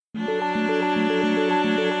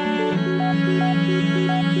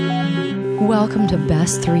Welcome to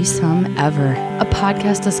Best Threesome Ever, a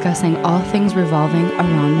podcast discussing all things revolving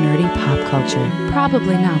around nerdy pop culture.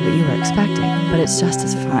 Probably not what you were expecting, but it's just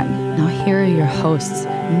as fun. Now here are your hosts,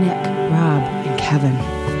 Nick, Rob, and Kevin.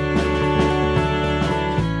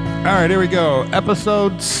 All right, here we go.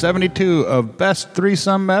 Episode 72 of Best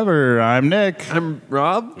Threesome Ever. I'm Nick. I'm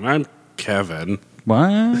Rob. And I'm Kevin. What?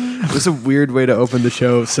 It was a weird way to open the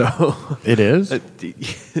show, so... It is?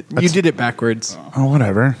 You did it backwards. Oh,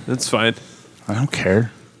 whatever. That's fine. I don't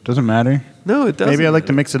care. Doesn't matter. No, it doesn't. Maybe I like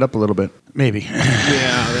to mix it up a little bit. Maybe.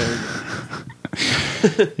 Yeah, there we go.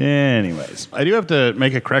 Anyways, I do have to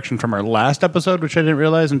make a correction from our last episode, which I didn't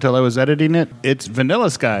realize until I was editing it. It's Vanilla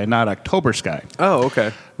Sky, not October Sky. Oh,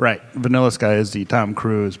 okay. Right. Vanilla Sky is the Tom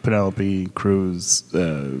Cruise, Penelope Cruz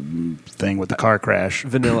thing with the car crash.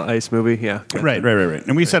 Vanilla Ice movie, yeah. Right.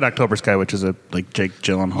 And we said October Sky, which is a like Jake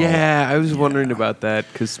Gyllenhaal. Yeah, I was wondering about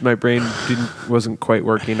that because my brain wasn't quite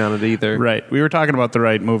working on it either. Right. We were talking about the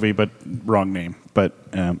right movie, but wrong name. But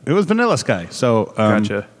it was Vanilla Sky. So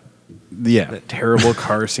Gotcha. Yeah. That terrible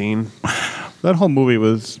car scene. That whole movie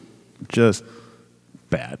was just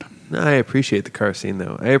bad. No, I appreciate the car scene,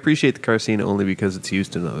 though. I appreciate the car scene only because it's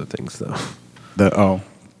used in other things, though.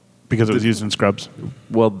 Because it was used in Scrubs?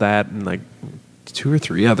 Well, that and like 2 or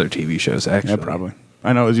 3 other TV shows, actually. Yeah, probably.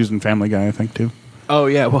 I know it was used in Family Guy, I think, too. Oh,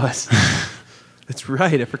 yeah, it was. That's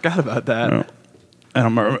right. I forgot about that. I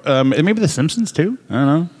don't remember. Maybe The Simpsons, too? I don't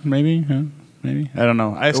know. Maybe. I don't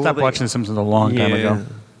know. I stopped watching The Simpsons a long time ago. Yeah.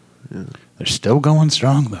 They're still going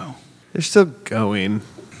strong, though. They're still going.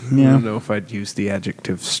 Yeah. I don't know if I'd use the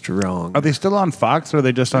adjective strong. Are they still on Fox, or are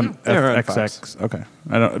they just on they're on FXX? Fox. Okay.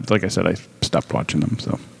 I don't. Like I said, I stopped watching them,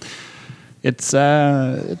 so it's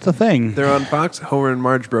a thing. They're on Fox. Homer and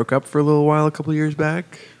Marge broke up for a little while a couple years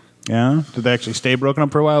back. Yeah. Did they actually stay broken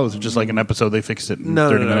up for a while? Or was it just like an episode they fixed it in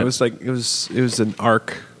 30 minutes? It was like it was an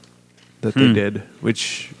arc that they did,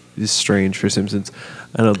 which is strange for Simpsons.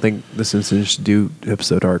 I don't think the Simpsons do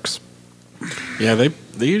episode arcs. Yeah,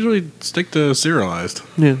 they usually stick to serialized.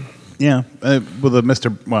 Yeah. Yeah. Well,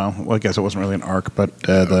 I guess it wasn't really an arc, but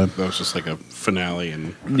That was just like a finale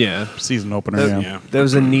and Yeah. season opener. yeah. That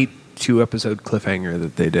was a neat 2-episode cliffhanger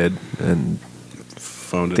that they did, and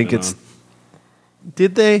phoned I think it it's. on.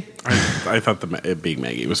 Did they? I thought Big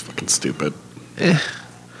Maggie was fucking stupid.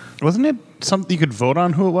 Wasn't it something you could vote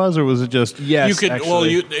on who it was, or was it just Yes. You could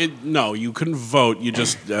actually. you couldn't vote. You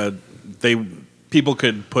just people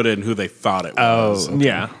could put in who they thought it was.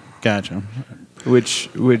 Yeah. Gotcha. Which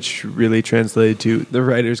really translated to the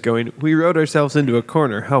writers going, "We wrote ourselves into a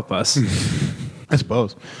corner. Help us." I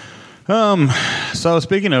suppose. So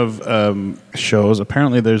speaking of shows,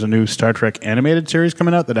 apparently there's a new Star Trek animated series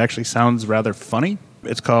coming out that actually sounds rather funny.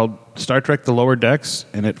 It's called Star Trek: The Lower Decks,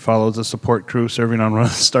 and it follows a support crew serving on one of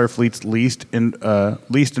Starfleet's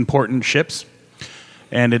least important ships.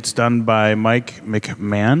 And it's done by Mike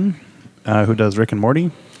McMahon, who does Rick and Morty.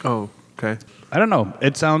 Oh, okay. I don't know.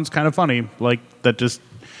 It sounds kind of funny. Like that just...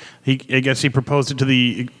 I guess he proposed it to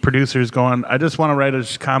the producers going, I just want to write a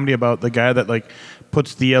comedy about the guy that like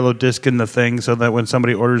puts the yellow disc in the thing so that when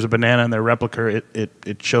somebody orders a banana in their replica,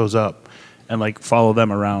 it shows up, and like follow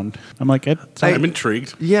them around. I'm like, I'm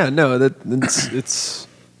intrigued. Yeah, no, it's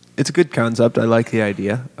a good concept. I like the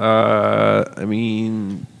idea. I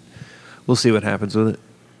mean, we'll see what happens with it.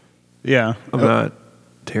 yeah. I'm not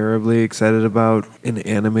terribly excited about an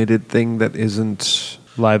animated thing that isn't.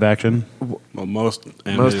 Live action. Well, most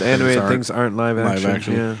animated things aren't live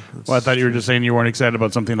action. Yeah. Well, I thought you were just saying you weren't excited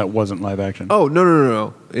about something that wasn't live action. Oh,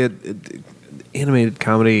 no. Animated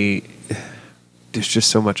comedy, there's just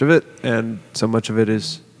so much of it, and so much of it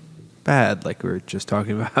is bad, like we were just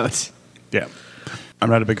talking about. Yeah. I'm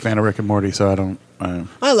not a big fan of Rick and Morty, so I don't...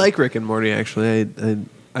 I like Rick and Morty, actually.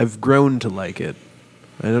 I've grown to like it.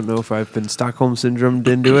 I don't know if I've been Stockholm Syndromed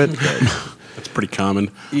into it, but... That's pretty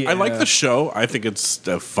common. Yeah. I like the show. I think it's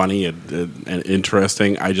funny and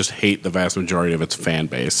interesting. I just hate the vast majority of its fan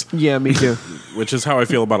base. Yeah, me too. Which is how I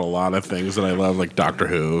feel about a lot of things that I love, like Doctor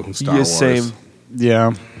Who, Star Yeah, Wars. same.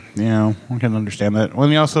 Yeah, I can understand that. Well,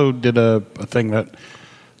 he also did a thing that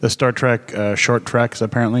the Star Trek short treks,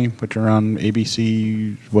 apparently, which are on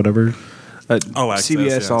ABC, whatever. All Access,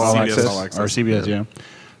 CBS yeah. All CBS Access. All Access. Or CBS, yeah.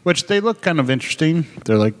 Which they look kind of interesting.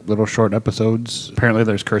 They're like little short episodes. Apparently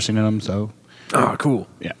there's cursing in them, so... Oh, cool.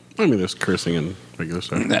 Yeah. I mean, there's cursing in regular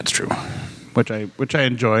stuff. That's true. Which I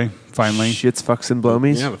enjoy, finally. Shits, fucks, and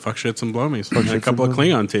blomies. Yeah, the fuck shits and blomies. And a couple of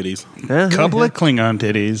Klingon titties. Yeah, Couple of Klingon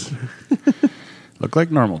titties. Look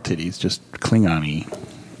like normal titties, just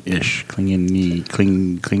Klingon-y-ish. Klingon-y,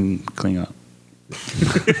 Klingon.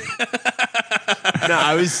 No,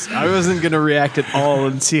 I wasn't gonna react at all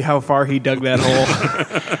and see how far he dug that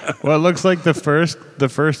hole. Well, it looks like the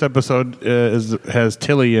first episode has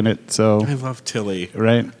Tilly in it. So I love Tilly.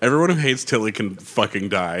 right, Everyone who hates Tilly can fucking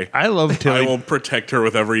die. I love I Tilly. will protect her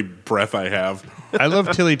with every breath I have. I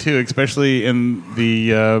love Tilly too, especially in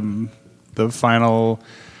the final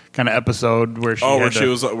kind of episode where she had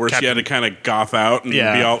she had to kind of goth out and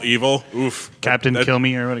Yeah. be all evil. Oof, Captain Kill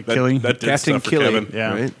Me or what? that, Killy. that did Captain stuff for Killy. Kevin.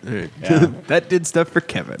 Yeah. Right? All right. Yeah. That did stuff for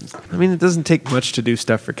Kevin. I mean, it doesn't take much to do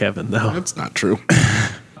stuff for Kevin, though. That's not true.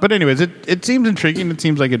 But anyways, it seems intriguing. It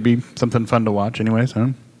seems like it'd be something fun to watch. Anyways, at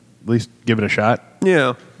least give it a shot.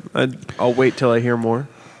 Yeah. I'll wait till I hear more.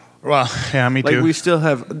 Well, yeah, me Like, too. we still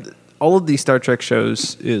have... All of these Star Trek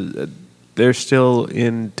shows, they're still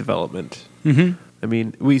in development. Mm-hmm. I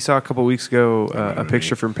mean, we saw a couple weeks ago a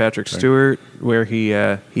picture from Patrick Stewart where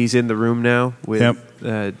he's in the room now with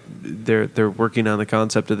they're working on the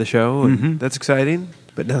concept of the show, and that's exciting.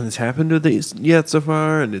 But nothing's happened with these yet so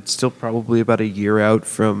far, and it's still probably about a year out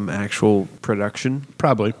from actual production.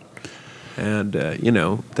 Probably. And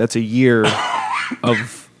that's a year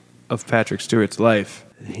of Patrick Stewart's life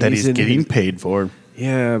That he's in getting his- paid for.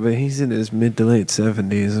 Yeah, but he's in his mid to late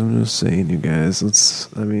 70s. I'm just saying, you guys.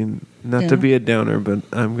 Not to be a downer, but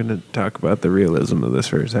I'm going to talk about the realism of this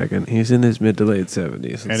for a second. He's in his mid to late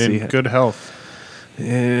 70s. And in good health.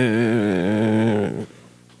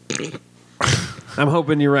 I'm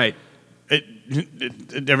hoping you're right.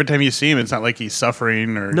 Every time you see him, it's not like he's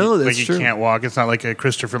suffering or No, that's like he true. can't walk. It's not like a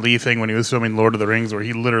Christopher Lee thing when he was filming Lord of the Rings where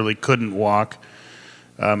he literally couldn't walk.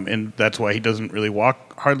 And that's why he doesn't really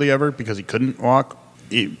walk hardly ever, because he couldn't walk.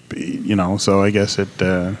 So I guess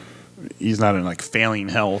he's not in like failing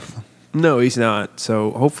health. No, he's not.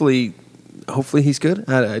 So hopefully he's good.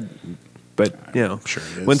 But sure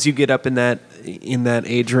he is. once you get up in that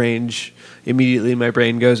age range, immediately my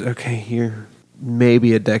brain goes, okay,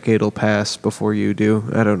 maybe a decade will pass before you do.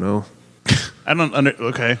 I don't know.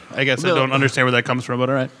 Okay, I guess I No. don't understand where that comes from, but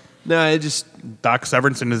all right. No, I just Doc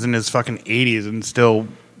Severinsen is in his fucking 80s and still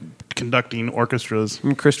conducting orchestras.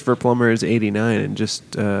 Christopher Plummer is 89 and just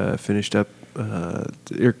finished up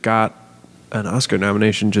or got an Oscar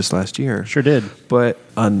nomination just last year. Sure did. But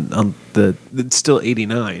on it's still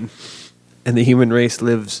 89, and the human race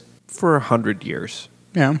lives for 100 years.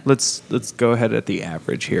 Yeah. Let's go ahead at the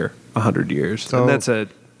average here, 100 years, So- and that's a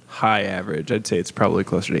high average. I'd say it's probably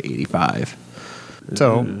closer to 85.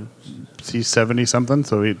 So he's 70 something,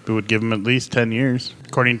 so it would give him at least 10 years,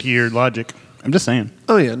 according to your logic. I'm just saying.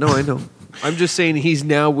 Oh yeah, no, I know. I'm just saying he's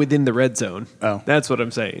now within the red zone. Oh. That's what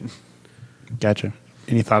I'm saying. Gotcha.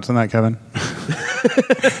 Any thoughts on that, Kevin?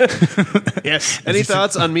 Yes. Any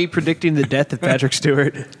thoughts on me predicting the death of Patrick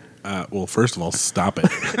Stewart? Well, first of all, stop it.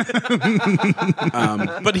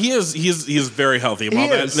 But he is very healthy.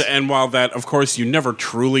 And while that, of course, you never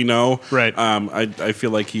truly know. Right. I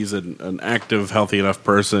feel like he's an active, healthy enough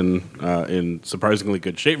person in surprisingly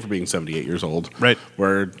good shape for being 78 years old. Right.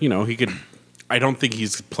 Where he could. I don't think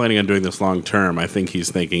he's planning on doing this long term. I think he's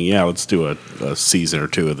thinking, yeah, let's do a season or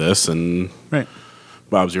two of this, and Right.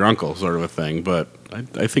 Bob's your uncle sort of a thing. But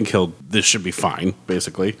I think this should be fine,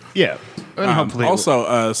 basically. Yeah. And hopefully.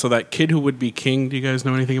 Also, so that Kid Who Would Be King, do you guys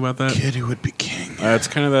know anything about that? Kid Who Would Be King. It's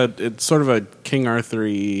kind of it's sort of a King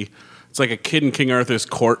Arthur-y. It's like a kid in King Arthur's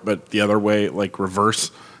court, but the other way, like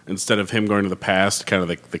reverse. Instead of him going to the past, kind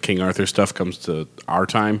of the King Arthur stuff comes to our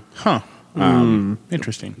time. Huh.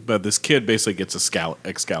 Interesting. But this kid basically gets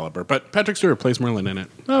Excalibur. But Patrick Stewart plays Merlin in it.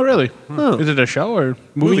 Oh, really? Is it a show or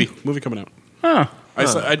movie? Movie coming out. Huh.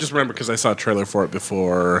 I just remember because I saw a trailer for it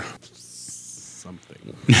before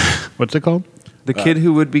something. What's it called? The Kid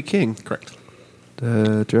Who Would Be King. Correct.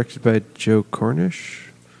 Directed by Joe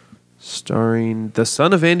Cornish. Starring the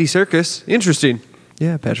son of Andy Serkis. Interesting.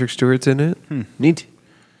 Yeah, Patrick Stewart's in it. Neat.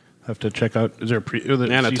 Have to check out. Is there a pre?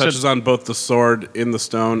 And it touches on both the sword in the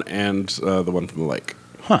stone and the one from the lake.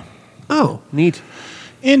 Huh. Oh, neat.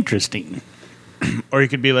 Interesting. Or you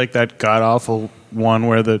could be like that god awful one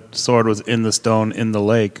where the sword was in the stone in the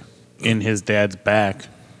lake in his dad's back,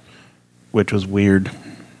 which was weird.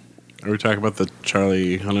 Are we talking about the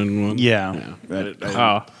Charlie Hunnam one? Yeah.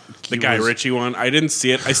 The Guy Ritchie one. I didn't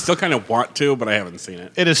see it. I still kind of want to, but I haven't seen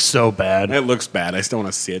it. It is so bad. It looks bad. I still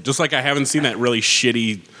want to see it. Just like I haven't seen that really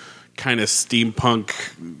shitty kind of steampunk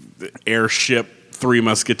airship Three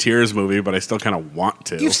Musketeers movie, but I still kind of want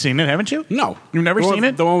to. You've seen it, haven't you? No. You've never seen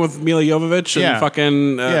it? The one with Mila Jovovich and Yeah.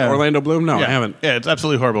 fucking Orlando Bloom? No, yeah. I haven't. Yeah, it's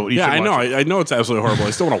absolutely horrible. You Yeah, should I know. watch it. I know it's absolutely horrible.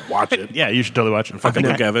 I still want to watch it. Yeah, you should totally watch it. Fucking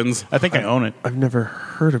Luke Evans. I think I own it. I've never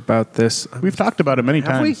heard about this. We've talked about it many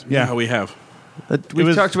Have we? times. Yeah, Yeah. we have. We've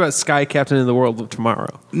was- talked about Sky Captain in the World of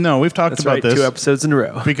Tomorrow. No, we've talked That's about right, this 2 episodes in a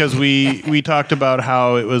row. because we talked about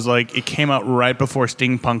how it was like it came out right before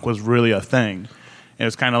steampunk was really a thing. It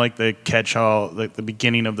was kind of like the catch-all, like the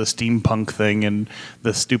beginning of the steampunk thing and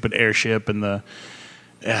the stupid airship and the.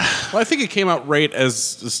 Well, I think it came out right as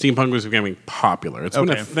steampunk was becoming popular. It's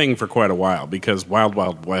been Okay. a thing for quite a while because Wild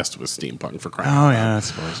Wild West was steampunk for crying out Oh loud. yeah, I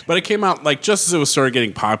suppose. But it came out like just as it was started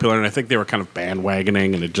getting popular, and I think they were kind of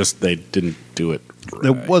bandwagoning, and they didn't do it.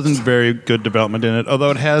 There right. wasn't very good development in it,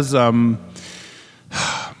 although it has one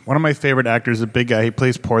of my favorite actors, a big guy. He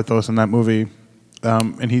plays Porthos in that movie,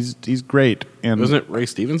 and he's great. And Wasn't it Ray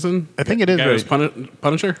Stevenson? I think it is The guy Ray. who was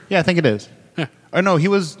Punisher. yeah, I think it is. Yeah. Or no, he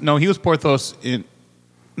was Porthos in.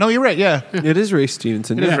 No, you're right. Yeah, It is Ray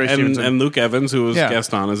Stevenson. It is yeah. Ray Stevenson. And Luke Evans, who was Yeah.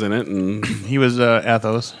 guest on, is in it, and he was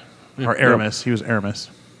Athos or Aramis. He was Aramis.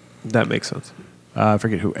 That makes sense. I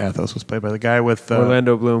forget who Athos was played by. The guy with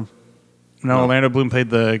Orlando Bloom. No, Orlando Bloom played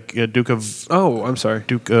the Duke of Oh, I'm sorry. I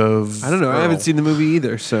don't know. I haven't seen the movie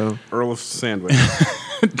either, so. Earl of Sandwich.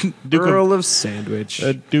 Earl of Sandwich.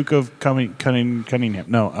 Duke of Cunningham.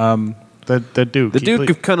 No, the Duke. The He Duke played-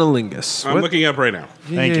 of Cunnilingus. I'm looking up right now.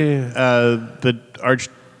 Thank you. Yeah. The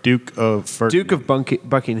Archduke of Duke of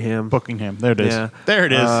Buckingham. Buckingham. There it is. Yeah. There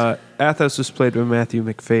it is. Athos was played by Matthew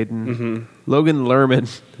McFadden. Logan Lerman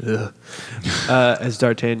as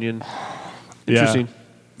D'Artagnan. Interesting. Yeah.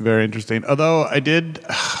 Very interesting. Although I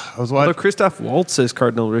was Although watching. Christoph Waltz as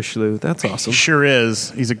Cardinal Richelieu. That's He awesome. sure is.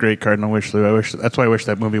 He's a great Cardinal Richelieu. That's why I wish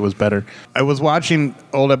that movie was better. I was watching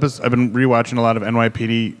old episodes. I've been rewatching a lot of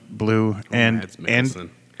NYPD Blue, and Mads Mikkelsen.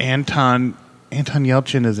 Anton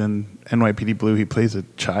Yelchin is in NYPD Blue. He plays a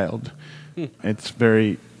child. It's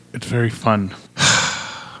very fun.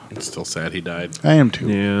 It's still sad he died. I am too.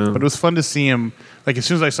 Yeah. But it was fun to see him. Like as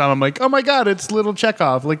soon as I saw him, I'm like, oh my god, it's little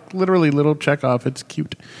Chekhov. Like literally little Chekhov. It's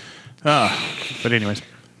cute. But anyways,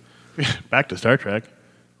 back to Star Trek.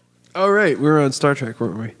 All right, we were on Star Trek,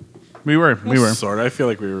 weren't we? We were Sort of. I feel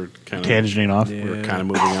like we were kind of tangenting off. Yeah. We were kind of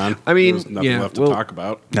moving on. I mean, there was nothing yeah, left to well- talk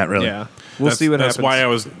about. Not really. Yeah. We'll see what that's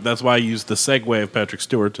happens. That's why I used the segue of Patrick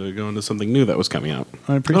Stewart to go into something new that was coming out.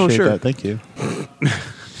 I appreciate sure. that. Thank you.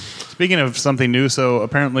 Speaking of something new, so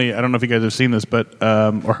apparently, I don't know if you guys have seen this, but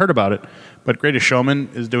or heard about it, but Greatest Showman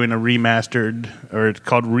is doing a remastered, or it's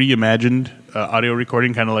called reimagined audio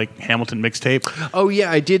recording, kind of like Hamilton mixtape. Oh, yeah,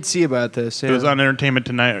 I did see about this. Yeah. It was on Entertainment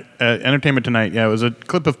Tonight. Entertainment Tonight. Yeah, it was a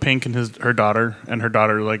clip of Pink and her daughter, and her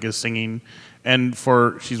daughter like is singing. And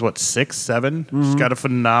she's what 6, 7. She's got a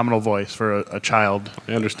phenomenal voice for a child.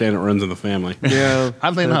 I understand it runs in the family. Yeah.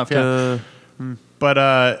 Oddly enough, yeah. But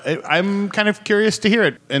I'm kind of curious to hear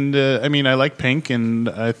it. And I mean, I like Pink, and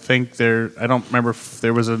I think I don't remember if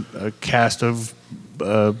there was a cast of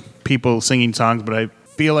people singing songs, but I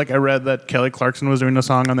feel like I read that Kelly Clarkson was doing a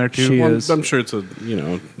song on there too. She Well, is. I'm sure it's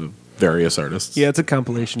various artists. Yeah, it's a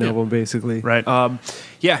compilation album, basically. Right.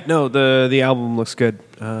 Yeah, no, the album looks good.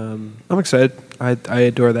 I'm excited. I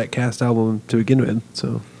adore that cast album to begin with,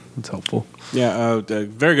 so it's helpful. Yeah, a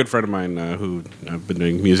very good friend of mine who I've been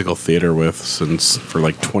doing musical theater with for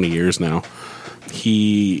like 20 years now.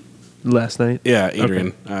 Last night.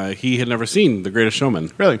 Adrian. He had never seen The Greatest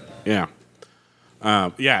Showman. Really? Yeah.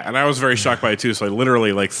 And I was very shocked by it too. So I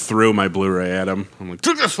literally like threw my Blu-ray at him. I'm like,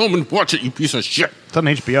 "Take this home and watch it, you piece of shit." It's on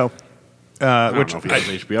HBO. I don't Which know if he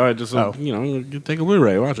has HBO. I just Oh. you take a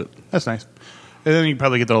Blu-ray, watch it. That's nice. And then you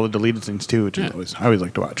probably get all the deleted scenes too, which is I always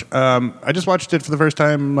like to watch. I just watched it for the first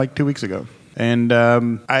time like 2 weeks ago, and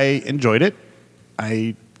I enjoyed it.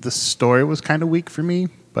 The story was kind of weak for me,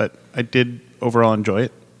 but I did overall enjoy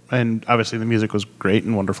it, and obviously the music was great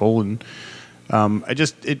and wonderful, and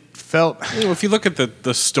it felt If you look at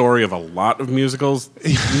the story of a lot of musicals,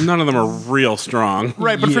 none of them are real strong.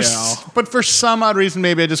 right. But Yeah. for some odd reason,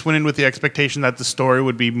 maybe I just went in with the expectation that the story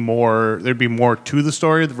would be more. There'd be more to the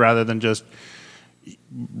story rather than just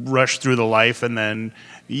rush through the life and then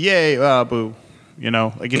yay, boo. You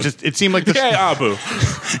know, like it seemed like Yay, Abu.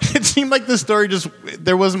 it seemed like the story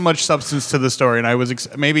there wasn't much substance to the story, and I was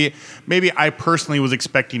maybe I personally was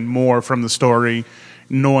expecting more from the story,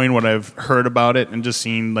 knowing what I've heard about it and just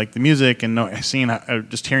seeing like the music and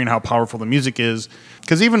just hearing how powerful the music is.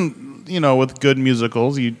 Because even with good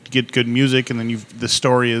musicals, you get good music and then the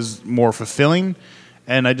story is more fulfilling,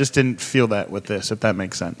 and I just didn't feel that with this, if that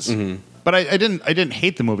makes sense. Mm-hmm. But I didn't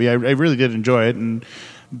hate the movie. I really did enjoy it, and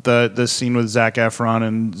the scene with Zac Efron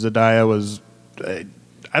and Zendaya was,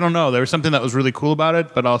 I don't know, there was something that was really cool about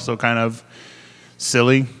it, but also kind of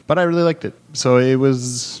silly. But I really liked it, so it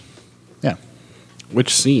was, yeah.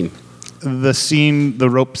 Which scene? The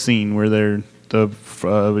rope scene where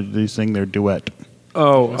they sing their duet.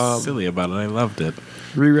 Oh, Silly about it. I loved it.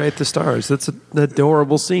 Rewrite the stars. That's an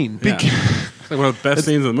adorable scene. Yeah. It's like one of the best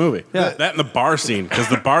scenes in the movie. Yeah. That and the bar scene, because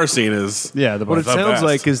the bar scene is Yeah, the What it the sounds best.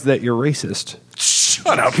 like is that you're racist.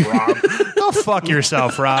 Shut up, Rob. Go fuck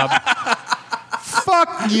yourself, Rob.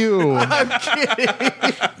 Fuck you. I'm kidding.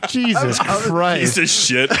 Jesus Piece Christ. of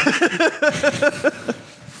shit.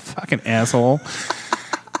 Fucking asshole.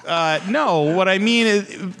 No, what I mean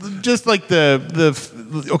is just like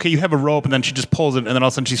okay, you have a rope and then she just pulls it and then all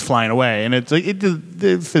of a sudden she's flying away and it's like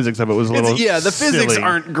the physics of it was a little the physics silly.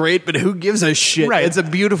 aren't great, but who gives a shit? Right. It's a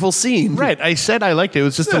beautiful scene. Right, I said I liked it. It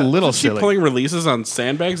was just a little Is she silly. pulling releases on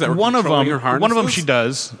sandbags that were One of controlling them, her harnesses? one of them she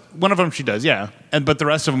does. One of them she does, yeah. But the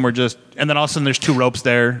rest of them were just, and then all of a sudden there's two ropes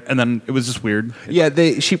there, and then it was just weird.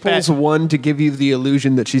 Yeah, she pulls one to give you the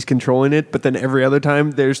illusion that she's controlling it, but then every other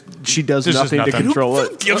time she does There's just nothing to nothing. control Who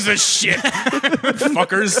it. gives a shit?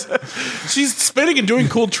 Fuckers. She's spinning and doing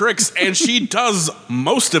cool tricks, and she does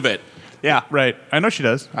most of it. Yeah, right. I know she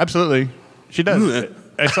does. Absolutely, she does.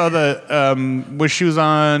 I saw was she was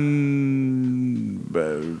on?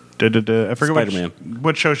 I forget Spider-Man.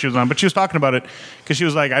 what show she was on, but she was talking about it because she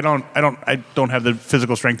was like, I don't have the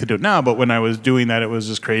physical strength to do it now, but when I was doing that, it was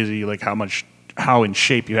just crazy, like how in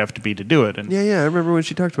shape you have to be to do it. And Yeah, I remember when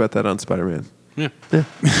she talked about that on Spider-Man. Yeah.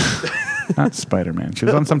 not Spider-Man. She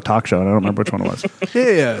was on some talk show, and I don't remember which one it was.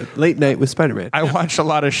 Yeah, late night with Spider-Man. I watched a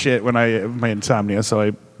lot of shit when my insomnia, so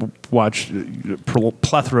I watched a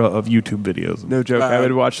plethora of YouTube videos. No joke. I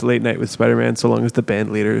would watch Late Night with Spider-Man so long as the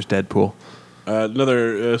band leader is Deadpool.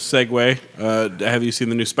 Another segue. Have you seen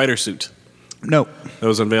the new spider suit No, that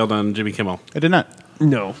was unveiled on Jimmy Kimmel? I did not.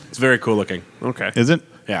 No. It's very cool looking. Okay. Is it?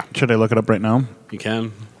 Yeah. Should I look it up right now? You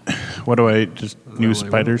can. What do I just new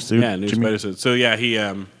spider suit? Yeah, new Jimmy? spider suit. So yeah, he.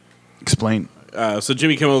 Explain. So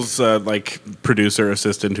Jimmy Kimmel's like producer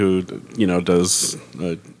assistant who does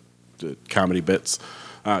comedy bits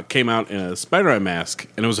came out in a Spider-Man mask,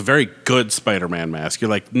 and it was a very good Spider-Man mask. You're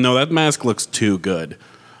like, no, that mask looks too good.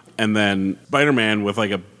 And then Spider-Man with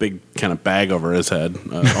like a big kind of bag over his head.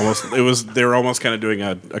 They were almost kind of doing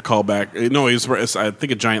a callback. No, he was I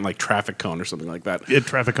think a giant like traffic cone or something like that. Yeah,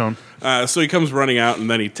 traffic cone. So he comes running out,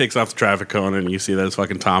 and then he takes off the traffic cone, and you see that it's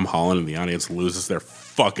fucking Tom Holland, and the audience loses their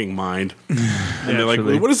fucking mind. And they're like,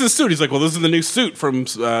 Naturally. "What is this suit?" He's like, "Well, this is the new suit from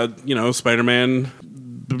Spider-Man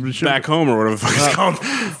Back Home or whatever the fuck it's called."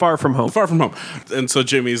 Far From Home. Far From Home. And so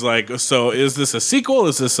Jimmy's like, "So is this a sequel?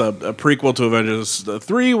 Is this a prequel to Avengers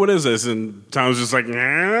 3? What is this?" And Tom's just like, "I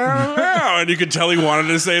don't know." And you could tell he wanted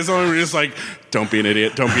to say something. We're just like, "Don't be an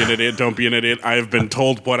idiot. Don't be an idiot. Don't be an idiot. I have been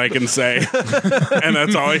told what I can say. And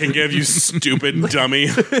that's all I can give, you stupid dummy."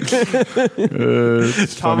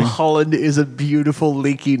 Tom Holland is a beautiful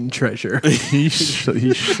leaking treasure. he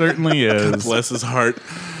certainly is. Bless his heart.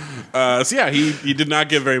 So yeah, he did not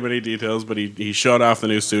give very many details, but he showed off the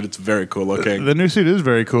new suit. It's very cool looking. The new suit is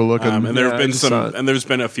very cool looking. And there have I been just saw it. and there's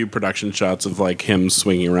been a few production shots of like him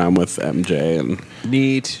swinging around with MJ and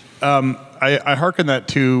Neat. I hearken that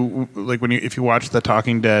to like if you watch The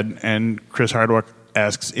Talking Dead and Chris Hardwick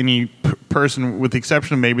asks any person, with the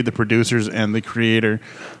exception of maybe the producers and the creator,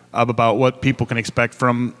 about what people can expect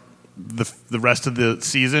from the rest of the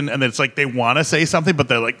season, and it's like they want to say something, but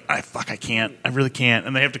they're like, I can't, I really can't,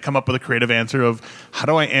 and they have to come up with a creative answer of how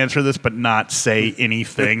do I answer this but not say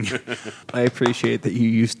anything. I appreciate that you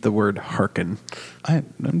used the word hearken.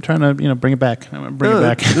 I'm trying to bring it back. I'm gonna bring it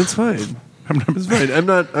back. That's fine. It's fine.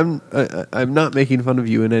 I'm not making fun of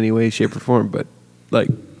you in any way, shape, or form, but like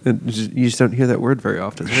you just don't hear that word very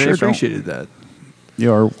often. And Sure I don't. appreciated that.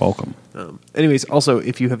 You're welcome. Anyways, also,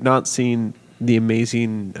 if you have not seen the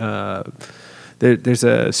amazing, there's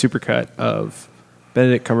a supercut of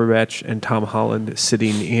Benedict Cumberbatch and Tom Holland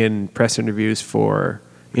sitting in press interviews for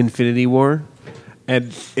Infinity War,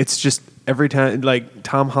 and it's just every time like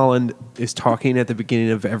Tom Holland is talking at the beginning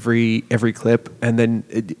of every clip, and then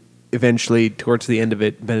eventually towards the end of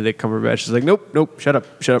it, Benedict Cumberbatch is like, nope, shut up,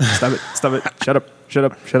 stop it, shut up.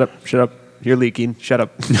 You're leaking. Shut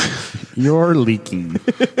up. You're leaking.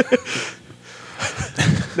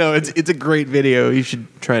 No, it's a great video. You should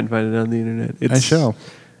try and find it on the internet. I shall.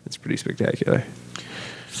 It's pretty spectacular.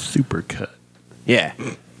 Super cut. Yeah.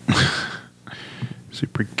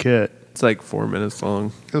 Super cut. It's like 4 minutes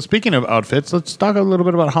long. So speaking of outfits, let's talk a little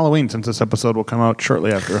bit about Halloween, since this episode will come out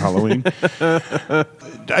shortly after Halloween.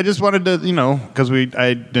 I just wanted to, because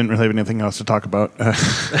I didn't really have anything else to talk about,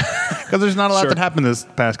 because there's not a lot Sure. that happened this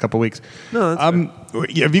past couple weeks. No,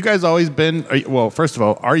 that's have you guys always been? Well, first of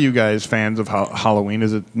all, are you guys fans of Halloween?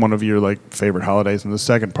 Is it one of your favorite holidays? And the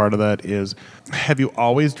second part of that is, have you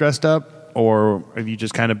always dressed up, or have you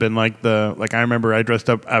just kind of been I remember I dressed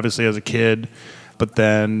up obviously as a kid, but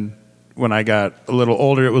then when I got a little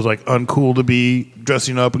older, it was like uncool to be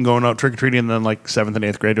dressing up and going out trick or treating. And then like 7th and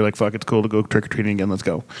 8th grade, you're like, fuck, it's cool to go trick or treating again. Let's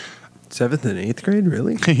go. 7th and 8th grade,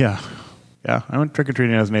 really? Yeah. I went trick or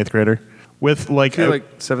treating as an 8th grader with like, I feel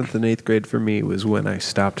like 7th and 8th grade for me was when I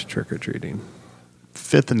stopped trick or treating.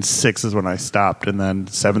 5th and 6th is when I stopped, and then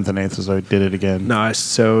 7th and 8th is when I did it again. No, I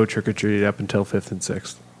so trick or treated up until 5th and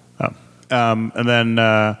 6th. Oh. And then,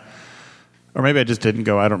 or maybe I just didn't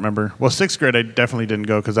go. I don't remember. Well, 6th grade, I definitely didn't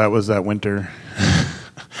go because that was that winter.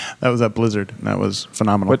 That was that blizzard. And that was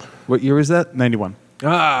phenomenal. What year was that? 91.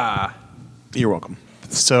 Ah. You're welcome.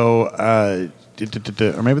 So,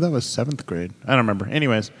 or maybe that was 7th grade. I don't remember.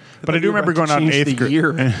 Anyways, but I do remember going out in 8th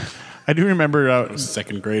grade. I do remember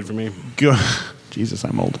Second grade for me. Jesus,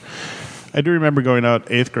 I'm old. I do remember going out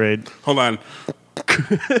 8th grade. Hold on.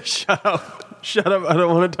 Shut up. I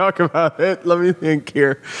don't want to talk about it. Let me think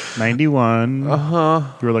here. 91. You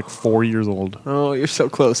were like 4 years old. Oh, you're so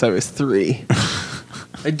close. I was 3.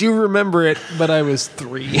 I do remember it, but I was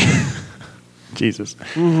 3. Jesus.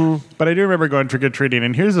 Mm-hmm. But I do remember going trick-or-treating,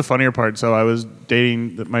 and here's the funnier part. So I was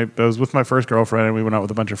I was with my first girlfriend, and we went out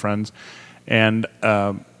with a bunch of friends, and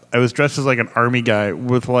I was dressed as like an army guy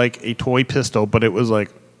with like a toy pistol, but it was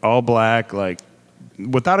like all black, like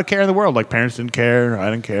without a care in the world. Like parents didn't care, I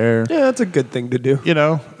didn't care. Yeah, that's a good thing to do. You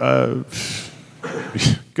know,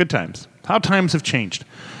 good times. How times have changed.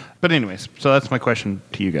 But anyways, so that's my question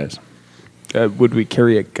to you guys. Would we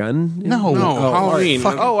carry a gun? No. Halloween.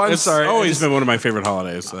 I'm It's sorry. always been one of my favorite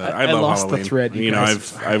holidays. I love lost the Halloween. thread, you know,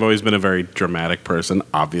 guys. I've always been a very dramatic person,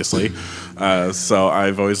 obviously. So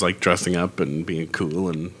I've always liked dressing up and being cool,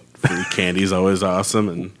 and free candy's always awesome.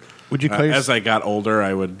 And Would you call as I got older,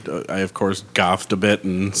 I of course gothed a bit,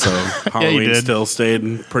 and so Halloween did. still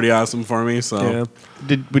stayed pretty awesome for me. So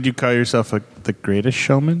Yeah. Would you call yourself the greatest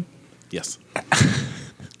showman? yes.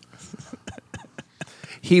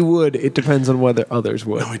 He would. It depends on whether others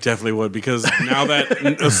would. No, I definitely would, because now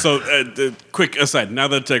that quick aside, now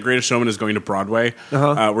that Greatest Showman is going to Broadway,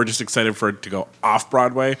 we're just excited for it to go off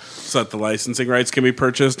Broadway so that the licensing rights can be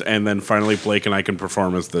purchased, and then finally Blake and I can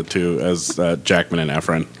perform as the two, as Jackman and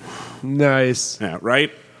Efren. Nice. Yeah,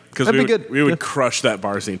 right? Because That'd be good. we would crush that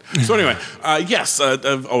bar scene. So anyway, yes,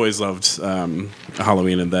 I've always loved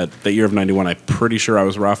Halloween, and that year of 91, I'm pretty sure I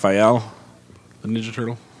was Raphael, the Ninja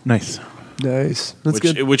Turtle. Nice. Nice. That's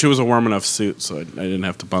good. Which it was a warm enough suit, so I didn't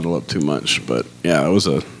have to bundle up too much. But yeah, that was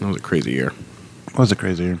a crazy year. Was it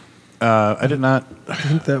crazy? I did not. I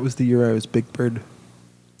think that was the year I was Big Bird.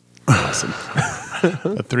 Awesome.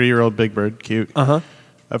 A 3-year-old Big Bird, cute. Uh-huh.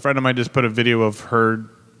 A friend of mine just put a video of her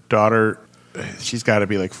daughter. She's got to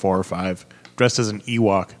be like 4 or 5, dressed as an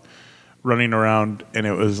Ewok, running around, and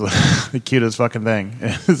it was the cutest fucking thing.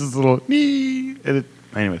 This is little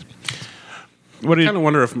anyways. I kind of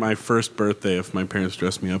wonder if my first birthday, if my parents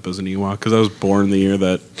dressed me up as an Ewok, because I was born the year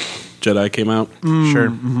that Jedi came out. Sure.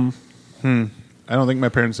 Mm-hmm. I don't think my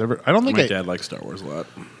parents ever. I don't think My dad likes Star Wars a lot.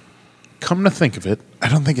 Come to think of it, I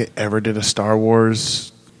don't think I ever did a Star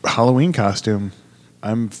Wars Halloween costume.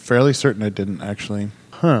 I'm fairly certain I didn't actually.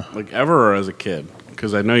 Huh. Like ever or as a kid?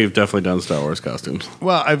 Because I know you've definitely done Star Wars costumes.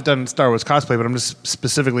 Well, I've done Star Wars cosplay, but I'm just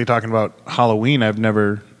specifically talking about Halloween.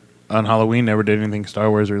 On Halloween, never did anything Star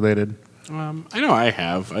Wars related. I know I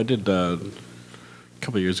have. I did a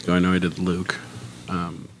couple of years ago. I know I did Luke,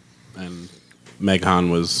 and Meg Han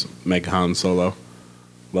was Meg Han Solo.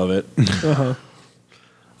 Love it.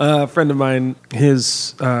 A friend of mine,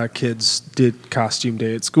 his kids did costume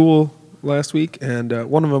day at school last week, and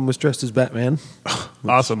one of them was dressed as Batman.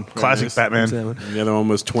 Awesome. Classic nice. Batman. The other one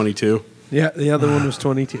was 22. Yeah, the other one was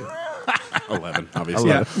 22. 11, obviously.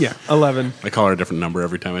 Yeah, 11. I call her a different number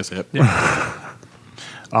every time I say it.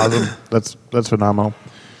 Awesome. That's phenomenal.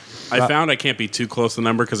 I found I can't be too close to the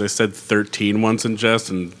number because I said 13 once in jest,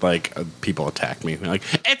 and like people attack me. They're like,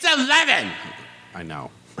 "It's 11." I know.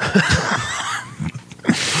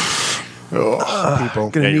 People.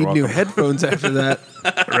 Gonna Yeah, you're need new welcome. headphones after that.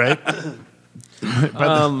 Right?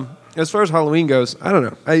 As far as Halloween goes, I don't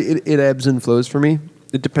know. It ebbs and flows for me.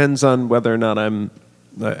 It depends on whether or not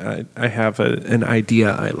I have an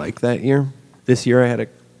idea I like that year. This year I had a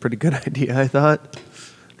pretty good idea, I thought.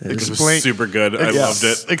 It was super good. I loved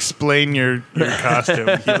it. Explain your costume.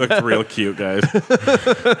 He looked real cute, guys.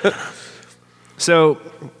 So,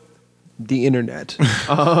 the internet.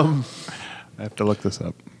 I have to look this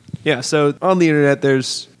up. Yeah, so on the internet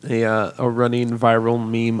there's a running viral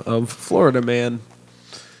meme of Florida man.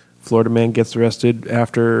 Florida man gets arrested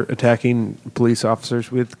after attacking police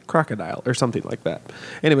officers with crocodile or something like that.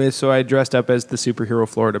 Anyway, so I dressed up as the superhero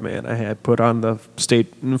Florida man. I had put on the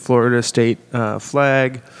Florida state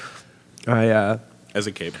flag. As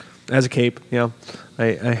a cape. As a cape, yeah.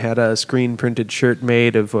 I had a screen printed shirt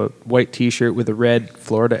made of a white T-shirt with a red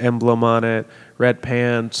Florida emblem on it, red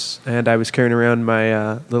pants, and I was carrying around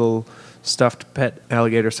my little stuffed pet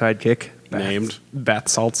alligator sidekick. Named? Bath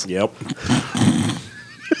salts. Yep.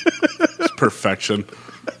 It's perfection.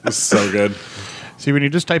 It's so good. See, when you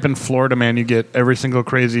just type in Florida Man, you get every single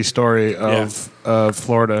crazy story of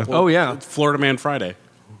Florida. Oh, yeah. It's Florida Man Friday.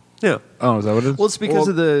 Yeah. Oh, is that what it is? Well, it's because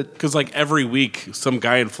of the... Because like every week, some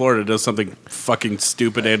guy in Florida does something fucking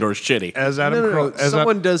stupid and or shitty. As Adam No. Carolla, as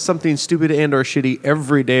Someone does something stupid and or shitty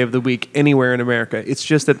every day of the week anywhere in America. It's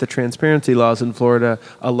just that the transparency laws in Florida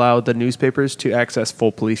allow the newspapers to access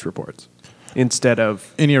full police reports instead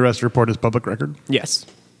of... any arrest report is public record. Yes.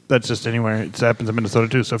 That's just anywhere. It happens in Minnesota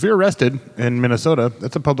too. So if you're arrested in Minnesota,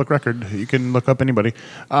 that's a public record. You can look up anybody.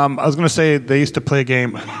 I was going to say they used to play a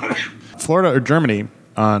game, Florida or Germany,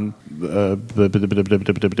 on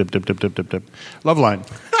Loveline.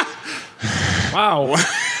 Wow.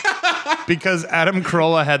 Because Adam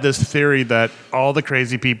Carolla had this theory that all the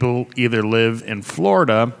crazy people either live in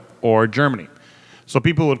Florida or Germany. So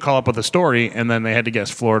people would call up with a story, and then they had to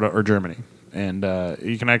guess Florida or Germany. And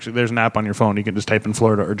you can actually, there's an app on your phone. You can just type in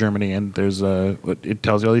Florida or Germany, and there's it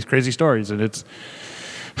tells you all these crazy stories, and it's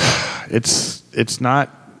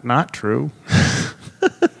not true.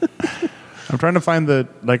 I'm trying to find the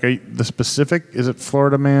specific. Is it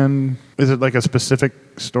Florida Man? Is it like a specific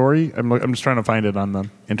story? I'm just trying to find it on the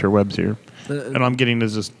interwebs here, and all I'm getting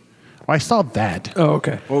is just. Oh, I saw that. Oh,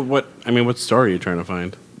 okay. Well, what story are you trying to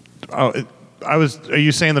find? Oh, Are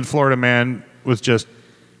you saying that Florida Man was just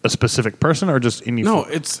a specific person, or just any? No,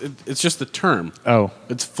 it's just the term. Oh,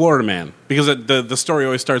 It's Florida Man because the story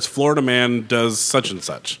always starts Florida Man does such and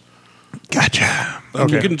such. gotcha. And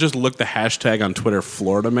Okay. you can just look the hashtag on Twitter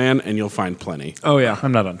Florida Man and you'll find plenty. Oh, yeah.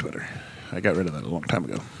 I'm not on Twitter. I got rid of that a long time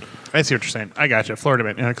ago. I see what you're saying. I gotcha. Florida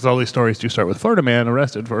Man. Because all these stories do start with Florida Man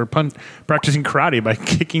arrested for practicing karate by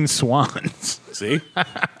kicking swans. See?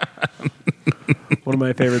 One of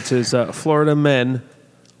my favorites is Florida men,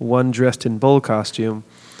 one dressed in bull costume,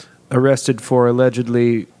 arrested for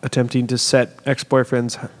allegedly attempting to set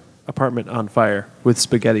ex-boyfriend's apartment on fire with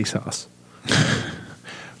spaghetti sauce.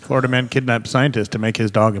 Florida Man kidnapped scientist to make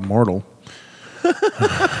his dog immortal.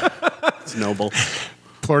 It's noble.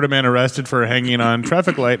 Florida Man arrested for hanging on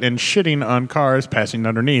traffic light and shitting on cars passing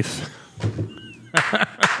underneath.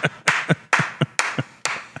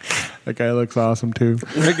 That guy looks awesome too.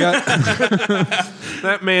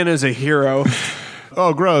 That man is a hero.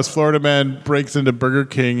 Oh, gross. Florida Man breaks into Burger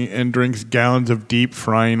King and drinks gallons of deep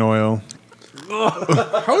frying oil.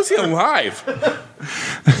 How is he alive?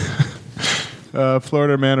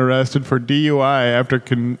 Florida Man arrested for DUI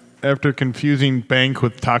after confusing bank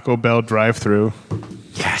with Taco Bell drive-thru.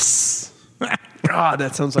 Yes. God,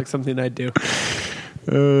 that sounds like something I'd do.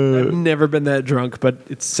 I've never been that drunk, but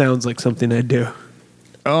it sounds like something I'd do.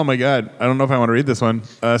 Oh my God! I don't know if I want to read this one.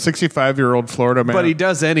 65-year-old Florida man. But he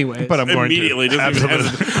does anyway. But I'm going Immediately. to. Doesn't even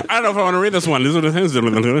hesitate. I don't know if I want to read this one.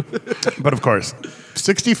 But of course,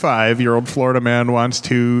 65-year-old Florida man wants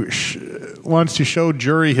to show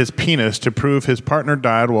jury his penis to prove his partner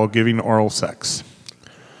died while giving oral sex.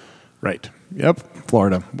 Right. Yep.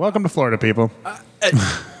 Florida. Welcome to Florida, people.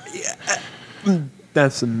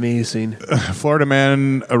 That's amazing. Florida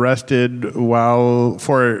man arrested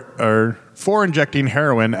for injecting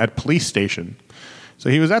heroin at police station. So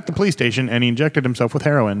he was at the police station and he injected himself with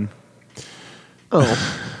heroin. Oh.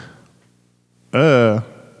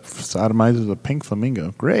 Sodomizes a pink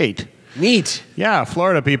flamingo. Great. Neat. Yeah,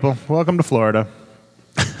 Florida people. Welcome to Florida.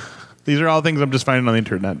 These are all things I'm just finding on the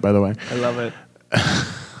internet, by the way. I love it.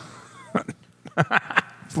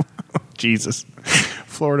 Jesus.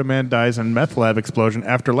 Florida man dies in meth lab explosion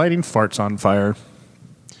after lighting farts on fire.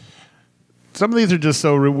 Some of these are just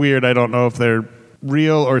so weird, I don't know if they're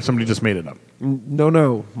real or somebody just made it up.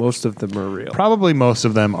 No. Most of them are real. Probably most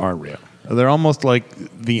of them are real. They're almost like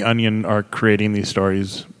The Onion are creating these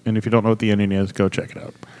stories. And if you don't know what The Onion is, go check it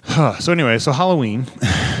out. So anyway, Halloween.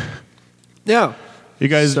 Yeah. You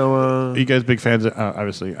guys, So, are you guys big fans of,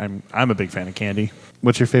 obviously, I'm a big fan of candy.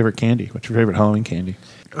 What's your favorite candy? What's your favorite Halloween candy?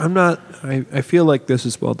 I'm not, I feel like this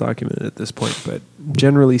is well documented at this point, but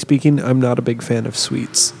generally speaking, I'm not a big fan of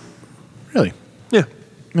sweets. Really? Yeah.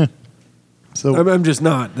 Yeah. So I'm just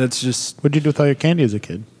not. That's just, what'd you do with all your candy as a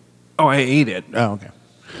kid? oh, I ate it. Oh, okay.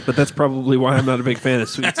 But that's probably why I'm not a big fan of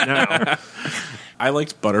sweets now. I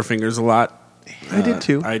liked Butterfingers a lot. I did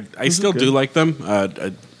too. I still do like them.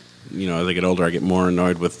 as I get older, I get more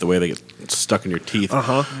annoyed with the way they get stuck in your teeth.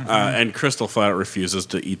 And Crystal flat out refuses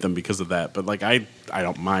to eat them because of that. But like I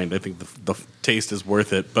don't mind. I think the taste is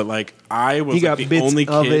worth it. But like I was You got the bits only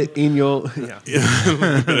of kid. it in your. Yeah.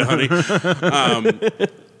 Bit of honey.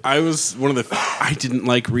 I was one of the. I didn't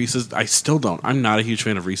like Reese's. I still don't. I'm not a huge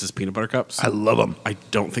fan of Reese's peanut butter cups. I love them. I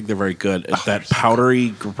don't think they're very good. That powdery,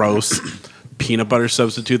 gross peanut butter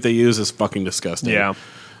substitute they use is fucking disgusting. Yeah.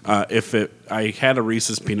 I had a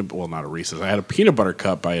Reese's not a Reese's. I had a peanut butter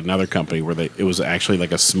cup by another company where it was actually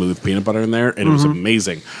like a smooth peanut butter in there, and it was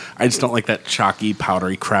amazing. I just don't like that chalky,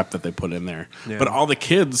 powdery crap that they put in there. Yeah. But all the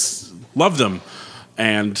kids loved them.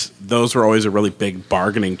 And those were always a really big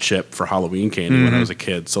bargaining chip for Halloween candy when I was a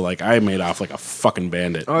kid. So, like, I made off like a fucking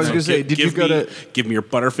bandit. I was So gonna say, did you go to- Give me your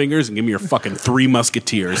Butterfingers and give me your fucking Three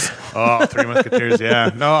Musketeers. Oh, Three Musketeers, yeah.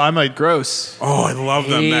 No, I'm a Gross. Oh, I love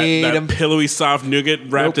them. Hate That 'em. pillowy, soft nougat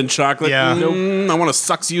wrapped in chocolate. Yeah. I want to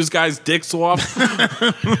suck these guys' dicks off.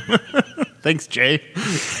 Thanks, Jay.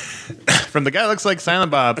 From the guy that looks like Silent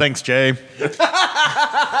Bob. Thanks, Jay.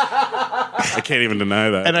 I can't even deny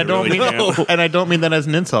that. And I don't really can't. and I don't mean that as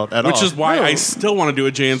an insult at all. Which is why No. I still want to do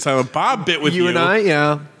a Jay and Silent Bob bit with you. You and I,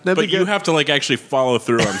 yeah. That'd But be good. you have to like actually follow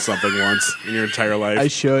through on something once in your entire life. I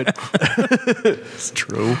should. It's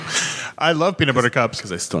true. I love peanut butter cups.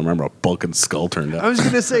 Because I still remember how Bulk and Skull turned out. I was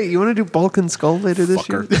gonna say, you want to do Bulk and Skull later this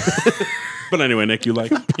year? But anyway, Nick, you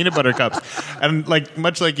like Peanut butter cups. And like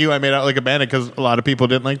much like you, I made out like a bandit because a lot of people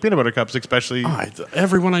didn't like peanut butter cups, especially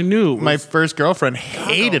everyone I knew. my Was, first girlfriend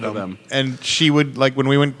hated over them. them. And she would, like, when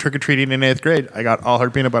we went trick-or-treating in 8th grade, I got all her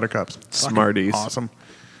peanut butter cups. Smarties. Awesome.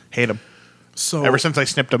 Hate them. so Ever since I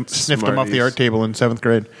sniffed them off the Smarties. art table in 7th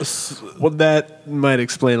grade. Well, that might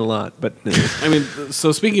explain a lot, but I mean,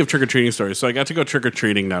 so speaking of trick or treating stories, so I got to go trick or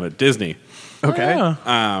treating down at Disney okay.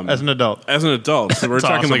 As an adult. as an adult. So we're That's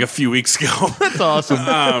talking awesome. like a few weeks ago. That's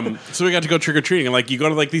awesome. So we got to go trick or treating, and like you go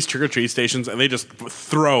to like these trick or treat stations, and they just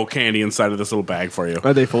throw candy inside of this little bag for you.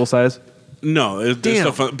 Are they full size? No, they're Damn.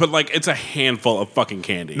 still fun, but like it's a handful of fucking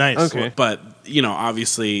candy. Nice. Okay. But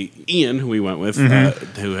obviously Ian, who we went with,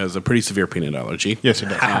 who has a pretty severe peanut allergy. Yes, he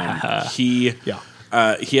does. He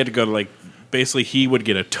had to go to basically he would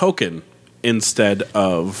get a token instead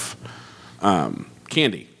of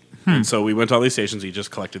candy. And so we went to all these stations. He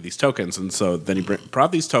just collected these tokens, and so then he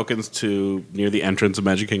brought these tokens to near the entrance of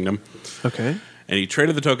Magic Kingdom. Okay. And he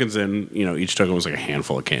traded the tokens in. Each token was like a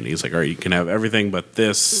handful of candy. He's like, all right, you can have everything but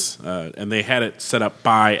this. And they had it set up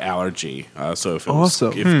by allergy. So if it was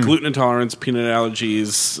Awesome. if gluten intolerance, peanut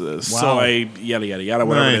allergies, soy, yada, yada, yada,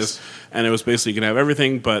 whatever it Nice. is. And it was basically you can have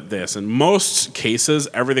everything but this. In most cases,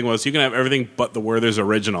 everything was you can have everything but the Werther's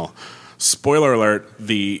Original. Spoiler alert,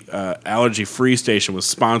 the allergy-free station was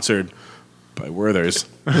sponsored by Werther's.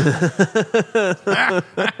 And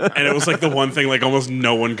it was like the one thing like almost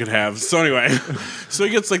no one could have. So anyway, so he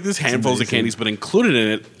gets like these handfuls of candies, but included in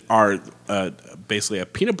it are basically a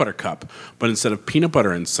peanut butter cup, but instead of peanut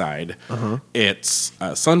butter inside, it's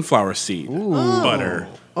sunflower seed butter.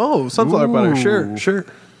 Oh, sunflower butter. Sure.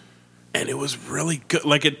 And it was really good.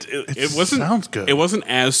 Like it wasn't sounds good. It wasn't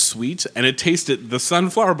as sweet, and it tasted. The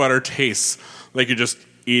sunflower butter tastes like you're just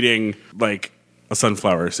eating like a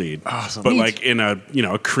sunflower seed. Awesome. But Neat. like in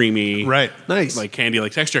a creamy Right. Nice. like candy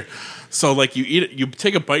like texture. So like you eat it, you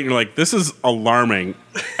take a bite, and you're like, this is alarming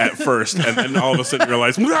at first, and then all of a sudden you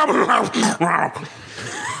realize.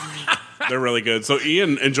 They're really good. So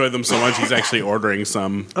Ian enjoyed them so much he's actually ordering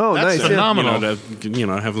some. Oh, That's nice. phenomenal. To have them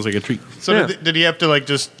like a treat. So Yeah. did he have to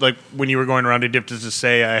just when you were going around, did you have to just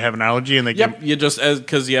say I have an allergy and they Yep, you just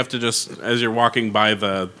because you have to just as you're walking by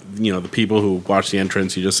the the people who watch the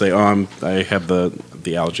entrance, you just say, "Oh, I have the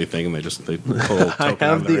allergy thing," and they pull a I token out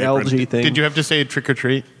have of their the apron. algae thing. Did you have to say trick or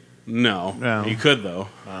treat? No, No. you could though.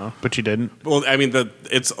 But you didn't. Well, I mean,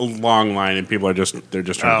 it's a long line, and people are just trying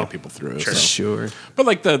to Oh, get people through. sure. So. Sure. But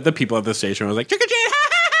like the people at the station was like, "Trick or treat,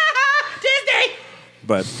 Disney!"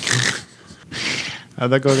 But How'd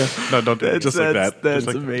that go again? No, don't do it. just like that, That's just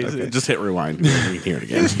like, amazing. okay, just hit rewind. You can hear it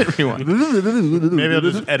again. Rewind. Maybe I'll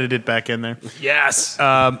just edit it back in there. Yes.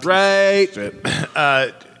 Right.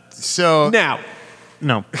 So Now.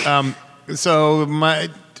 no. So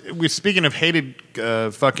we're speaking of hated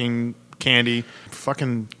fucking candy.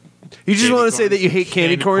 Fucking You just Candy want to say corn. that you hate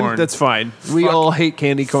candy corn? corn. That's fine. We Fuck- all hate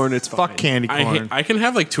candy corn. It's fine. fuck candy corn. I can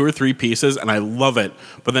have like 2 or 3 pieces and I love it.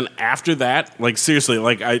 But then after that, like seriously,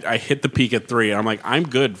 like I hit the peak at 3 and I'm like, I'm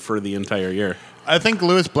good for the entire year. I think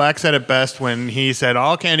Lewis Black said it best when he said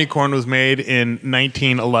all candy corn was made in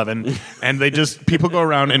 1911, and people go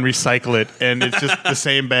around and recycle it, and it's just the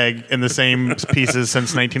same bag and the same pieces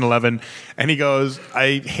since 1911. And he goes,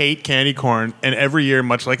 I hate candy corn, and every year,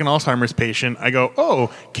 much like an Alzheimer's patient, I go,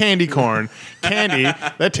 oh, candy corn, candy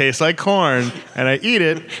that tastes like corn, and I eat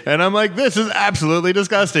it, and I'm like, this is absolutely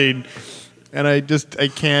disgusting. And I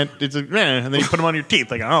can't. It's like, and then you put them on your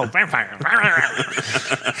teeth, like, oh, vampire.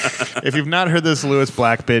 If you've not heard this Lewis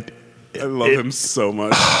Black bit, I love him so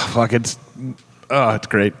much. Fuck, it's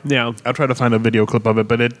great. Yeah. I'll try to find a video clip of it,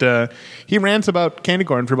 but he rants about candy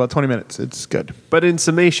corn for about 20 minutes. It's good. But in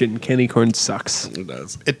summation, candy corn sucks. It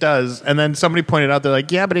does. It does. And then somebody pointed out, they're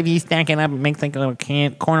like, yeah, but if you stack it up, it makes like a little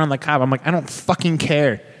corn on the cob. I'm like, I don't fucking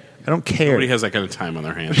care. I don't care. Nobody has that kind of time on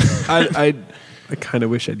their hands. I kind of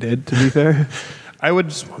wish I did, to be fair. I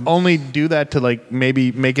would only do that to like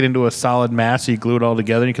maybe make it into a solid mass. So you glue it all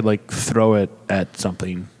together and you could like throw it at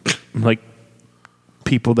something. Like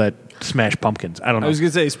people that smash pumpkins. I don't know. I was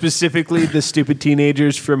going to say, specifically the stupid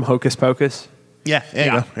teenagers from Hocus Pocus. Yeah, there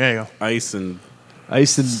you go. There you go. Ice and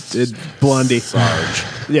Blondie. Sarge.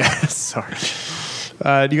 Yeah, Sarge.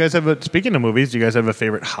 Do you guys speaking of movies, do you guys have a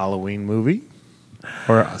favorite Halloween movie?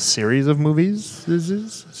 Or a series of movies,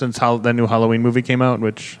 since that new Halloween movie came out,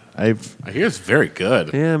 which I hear it's very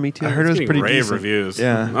good. Yeah, me too. I heard it was Getting pretty rave decent. reviews.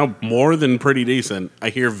 Yeah. No, more than pretty decent.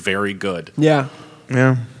 I hear very good. Yeah.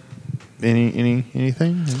 Yeah.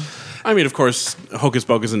 Anything? I mean, of course, Hocus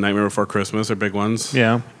Pocus and Nightmare Before Christmas are big ones.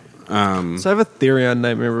 Yeah. So I have a theory on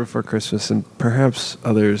Nightmare Before Christmas, and perhaps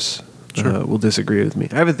others will disagree with me.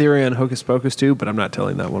 I have a theory on Hocus Pocus too, but I'm not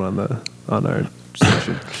telling that one on our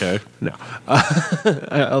session. Okay. No,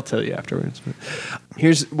 I'll tell you afterwards. But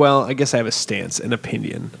I guess I have a stance, an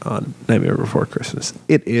opinion on Nightmare Before Christmas.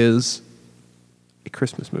 It is a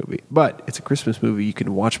Christmas movie, but it's a Christmas movie you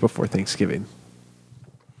can watch before Thanksgiving.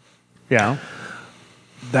 Yeah.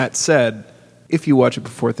 That said, if you watch it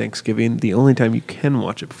before Thanksgiving, the only time you can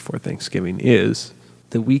watch it before Thanksgiving is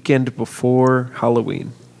the weekend before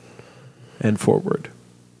Halloween and forward.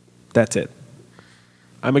 That's it.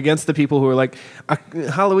 I'm against the people who are like,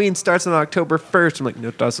 Halloween starts on October 1st. I'm like, no,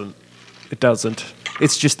 it doesn't. It doesn't.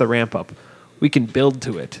 It's just the ramp up. We can build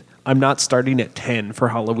to it. I'm not starting at 10 for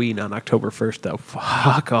Halloween on October 1st, though.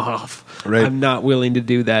 Fuck off. Right. I'm not willing to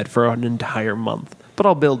do that for an entire month, but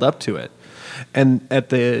I'll build up to it. And at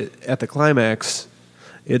the climax,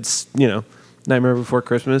 it's, Nightmare Before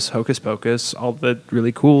Christmas, Hocus Pocus, all the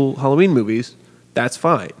really cool Halloween movies. That's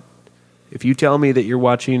fine. If you tell me that you're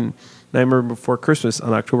watching Nightmare Before Christmas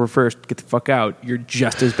on October 1st, get the fuck out. You're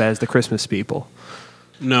just as bad as the Christmas people.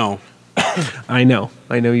 No. I know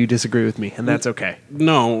you disagree with me, and that's okay.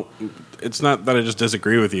 No, it's not that I just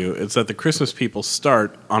disagree with you. It's that the Christmas people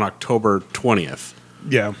start on October 20th.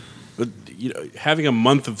 Yeah. But having a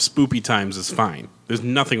month of spoopy times is fine. There's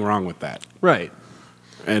nothing wrong with that. Right.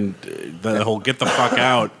 And the whole get the fuck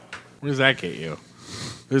out, where does that get you?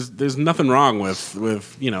 There's nothing wrong with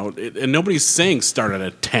and nobody's saying start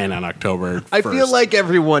at 10 on October 1st. I feel like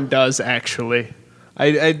everyone does, actually.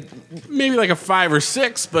 I maybe like a 5 or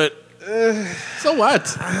 6, but so what?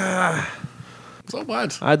 So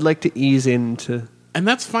what? I'd like to ease into... And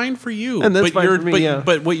that's fine for you. And that's fine for me, yeah.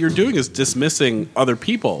 But what you're doing is dismissing other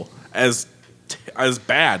people as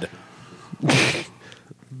bad.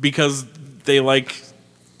 Because they like,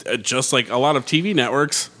 just like a lot of TV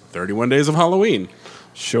networks, 31 Days of Halloween.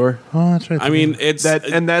 Sure. Oh, that's right. I mean, it's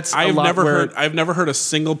that's I've never heard a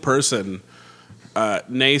single person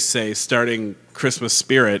naysay starting Christmas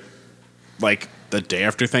spirit like the day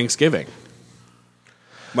after Thanksgiving.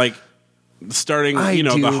 Like starting,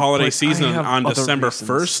 the holiday season on December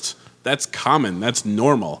 1st. That's common. That's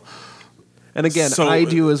normal. And again, I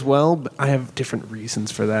do as well, but I have different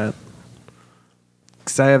reasons for that.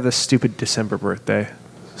 Because I have the stupid December birthday.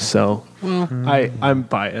 So I'm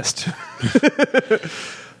biased.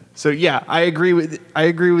 So yeah, I agree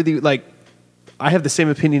with you. Like, I have the same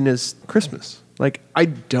opinion as Christmas. Like, I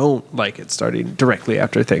don't like it starting directly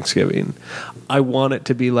after Thanksgiving. I want it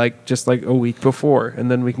to be like just like a week before, and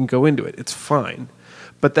then we can go into it. It's fine.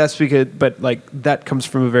 But that's because, that comes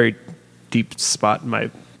from a very deep spot in my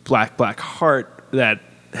black heart that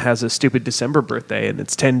has a stupid December birthday, and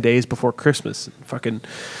it's 10 days before Christmas. Fucking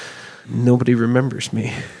nobody remembers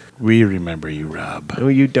me. We remember you, Rob. No,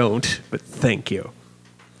 you don't, but thank you.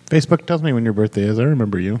 Facebook tells me when your birthday is. I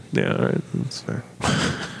remember you. Yeah, all right. That's fair.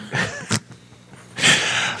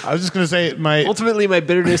 I was just going to say ultimately, my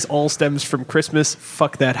bitterness all stems from Christmas.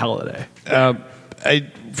 Fuck that holiday.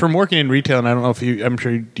 From working in retail, and I don't know if I'm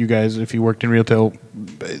sure you guys, if you worked in retail,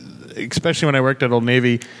 especially when I worked at Old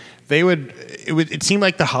Navy, it seemed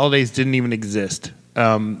like the holidays didn't even exist,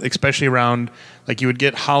 especially around, like, you would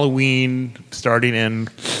get Halloween starting in,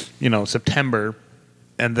 September,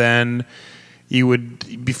 and then you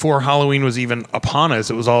would, before Halloween was even upon us,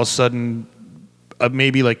 it was all of a sudden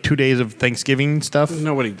maybe like 2 days of Thanksgiving stuff.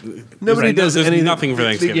 Nobody Right, does there's anything. nothing for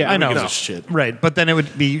Thanksgiving. Yeah, I know. Nobody gives a shit. Right, but then it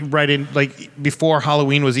would be right in, like, before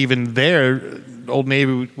Halloween was even there, Old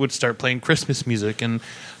Navy would start playing Christmas music, and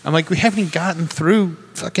I'm like, we haven't gotten through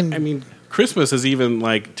fucking... I mean, Christmas has even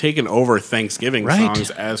like taken over Thanksgiving Right.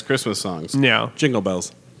 songs as Christmas songs. Yeah. Jingle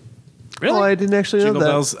Bells. Really? Oh, I didn't actually Jingle know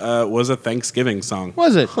that. Bells was a Thanksgiving song.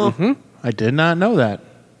 Was it? Mm-hmm. I did not know that.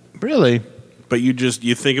 Really? But you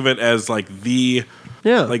think of it as like the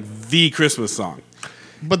Christmas song.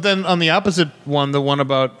 But then on the opposite one, the one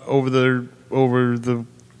about or through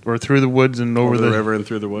the woods and over Over the river and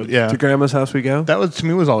through the woods. Yeah. To Grandma's house we go. That was, to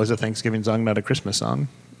me, was always a Thanksgiving song, not a Christmas song.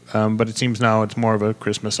 But it seems now it's more of a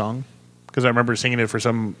Christmas song. Because I remember singing it for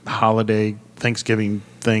some holiday Thanksgiving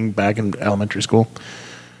thing back in elementary school.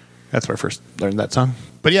 That's where I first learned that song.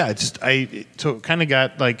 But yeah, so it kind of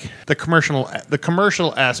got like the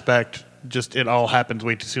commercial aspect. Just it all happens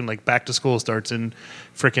way too soon. Like back to school starts in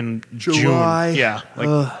frickin' July. June.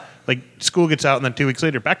 Yeah, like school gets out and then 2 weeks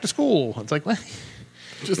later back to school. It's like what?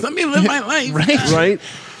 Just let me live my life. Right. Right?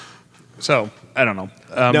 So I don't know.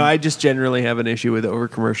 No, I just generally have an issue with over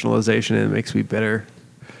commercialization, and it makes me bitter.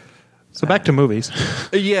 So back to movies.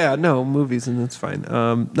 Yeah, no, movies, and that's fine.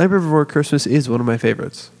 Nightmare Before Christmas is one of my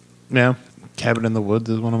favorites. Yeah, Cabin in the Woods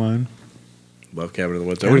is one of mine. Love Cabin in the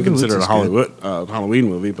Woods. Cabin I wouldn't in the consider it a Woods is Hollywood Halloween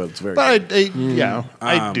movie, but it's very good. But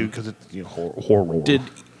I do because it's horror. Did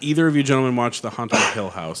either of you gentlemen watch The Haunted Hill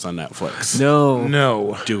House on Netflix?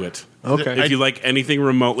 No. Do it. Okay. If you like anything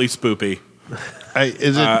remotely spoopy,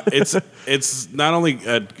 Is it? it's not only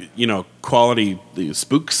quality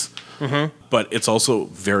spooks, but it's also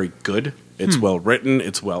very good. It's well written.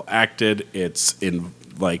 It's well acted. It's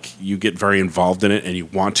you get very involved in it and you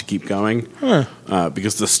want to keep going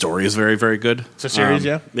because the story is very, very good. It's a series,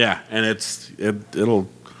 yeah? Yeah, and it'll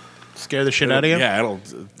Scare the shit out of you? Yeah, it'll.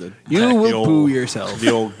 You attack will boo yourself.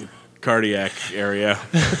 The old cardiac area.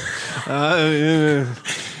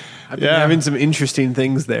 I've been having some interesting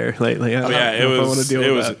things there lately. I don't know it if I want to was deal it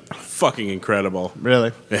with was that. fucking incredible.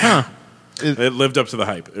 Really? Yeah. Huh. It lived up to the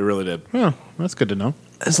hype. It really did. Oh, that's good to know.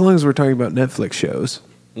 As long as we're talking about Netflix shows,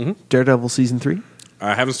 Daredevil season 3.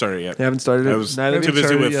 I haven't started yet. You haven't started it? I was Neither of too you busy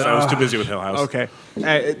started with. yet? I was too busy with Hill House. Okay,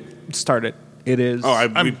 start it. It is.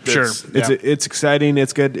 I'm sure. It's exciting.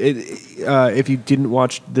 It's good. If you didn't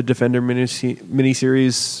watch the Defender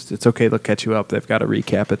miniseries, it's okay. They'll catch you up. They've got a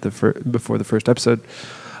recap at before the first episode.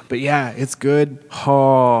 But yeah, it's good.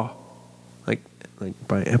 Oh, like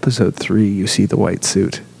by episode 3, you see the white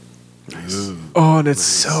suit. Nice. Oh, and it's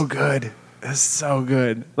so good. It's so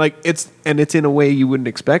good. Like it's in a way you wouldn't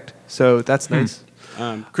expect. So that's nice.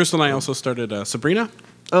 Crystal and I also started Sabrina.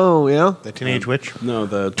 Oh yeah. The Teenage Witch? No,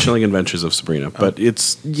 the Chilling Adventures of Sabrina. But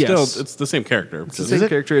it's Yes. still it's the same character. It's the same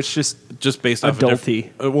character. It's just Based off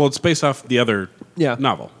adulty. well, it's based off the other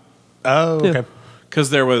novel. Oh, Yeah. okay. Because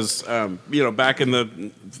there was, back in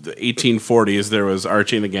the 1840s, there was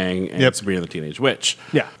Archie and the Gang and Sabrina the Teenage Witch.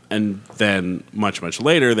 Yeah. And then much, much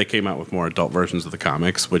later, they came out with more adult versions of the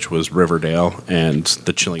comics, which was Riverdale and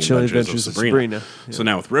the Chilling Adventures of Sabrina. Yeah. So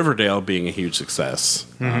now with Riverdale being a huge success,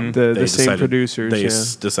 the same producers. They Yeah.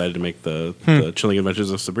 decided to make the Chilling Adventures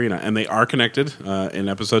of Sabrina. And they are connected. In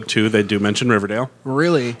episode 2, they do mention Riverdale.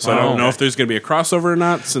 Really? So I don't know if there's going to be a crossover or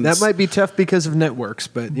not. Since That might be tough because of networks,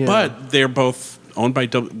 but yeah. But they're both owned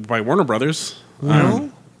by Warner Brothers.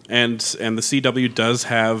 And the CW does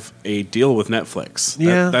have a deal with Netflix.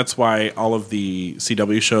 Yeah. That's why all of the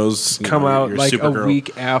CW shows come out your like Supergirl, a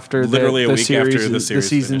week after literally the a week series, after the series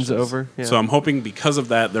season's finishes. over. Yeah. So I'm hoping because of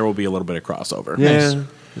that there will be a little bit of crossover. yeah.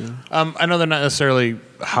 I know they're not necessarily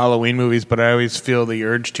Halloween movies, but I always feel the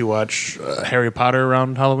urge to watch Harry Potter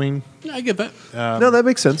around Halloween. Yeah, I get that. No, that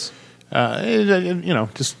makes sense.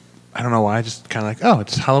 Just I don't know why. I just kind of like, oh,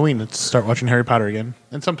 it's Halloween. Let's start watching Harry Potter again,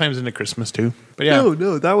 and sometimes into Christmas too. But yeah,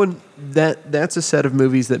 No, that one that's a set of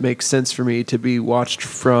movies that makes sense for me to be watched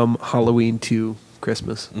from Halloween to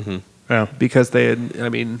Christmas yeah. because it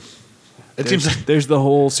seems there's the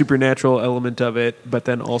whole supernatural element of it, but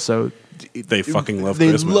then also They fucking love they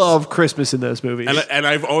Christmas. love Christmas in those movies. And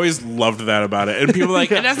I've always loved that about it. And people are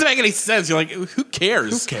like, it doesn't make any sense. You're like, who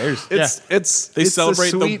cares? Who cares? It's They it's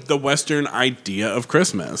celebrate sweet. the Western idea of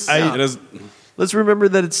Christmas. I- It is, Let's remember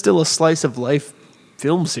that it's still a slice of life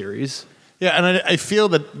film series. Yeah, and I feel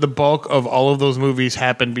that the bulk of all of those movies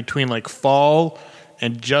happen between like fall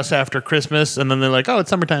and just after Christmas, and then they're like, "Oh, it's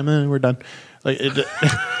summertime, we're done." Like,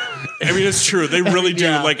 I mean, it's true. They really do.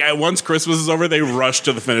 Yeah. Like, once Christmas is over, they rush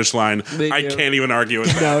to the finish line. I do. can't even argue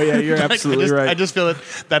with that. No, yeah, you're absolutely right. I just feel that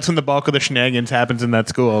that's when the bulk of the shenanigans happens in that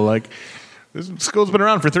school. Like, this school's been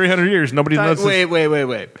around for 300 years. Nobody knows this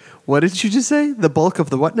Wait. What did you just say? The bulk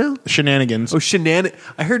of the what now? shenanigans. Oh,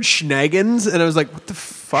 I heard shenanigans, and I was like, what the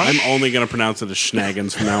fuck? I'm only going to pronounce it as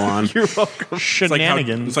shenanigans from now on. You're welcome.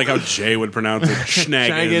 Shenanigans. It's like how Jay would pronounce it.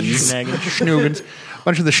 Shenanigans. Shenanigans. Schnoogans. A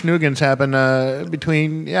bunch of the schnoogans happen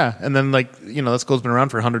between, and then, like, that school's been around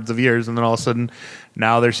for hundreds of years, and then all of a sudden,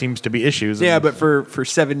 now there seems to be issues. Yeah, and- but for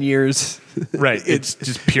 7 years. right, it's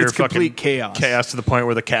just pure it's fucking complete chaos. Chaos to the point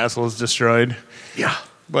where the castle is destroyed. Yeah.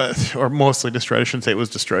 But, or mostly destroyed. I shouldn't say it was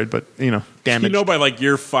destroyed, but, damaged. By like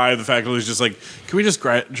year 5, the faculty's just like, can we just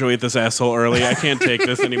graduate this asshole early? I can't take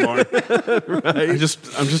this anymore. Right. I'm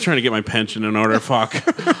just trying to get my pension in order. Fuck.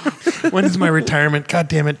 When is my retirement? God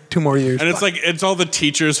damn it, 2 more years. And it's like, it's all the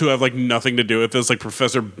teachers who have like nothing to do with this, like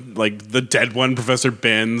the dead one, Professor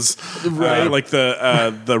Benz, Right. like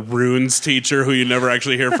the runes teacher who you never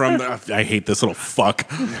actually hear from. I hate this little fuck.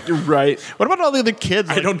 Right. What about all the other kids?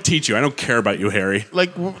 I don't teach you. I don't care about you, Harry.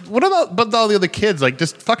 Like, what about all the other kids? Like,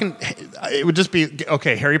 just fucking, it would just be,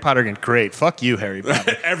 okay, Harry Potter again, great. Fuck you, Harry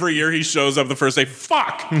Potter. Every year he shows up the first day.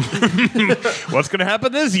 Fuck. What's going to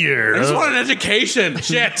happen this year? I just want an education.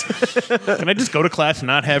 Shit. Can I just go to class and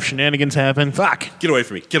not have shenanigans happen? Fuck. Get away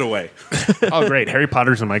from me. Get away. Oh, great. Harry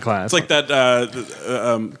Potter's in my class. It's like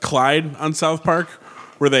that Clyde on South Park,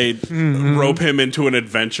 where they rope him into an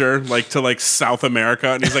adventure, like to South America,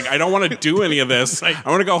 and he's like, I don't want to do any of this. I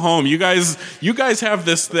want to go home. You guys have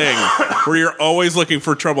this thing where you're always looking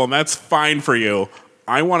for trouble, and that's fine for you.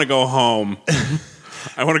 I want to go home.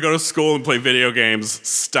 I want to go to school and play video games.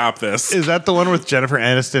 Stop this. Is that the one with Jennifer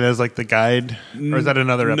Aniston as like the guide? Or is that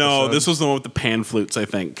another episode? No, this was the one with the pan flutes, I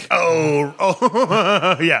think.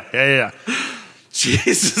 Oh, yeah.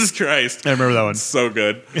 Jesus Christ. I remember that one. So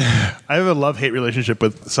good. I have a love-hate relationship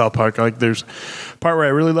with South Park. Like, there's a part where I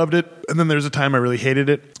really loved it, and then there's a time I really hated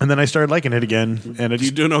it, and then I started liking it again. And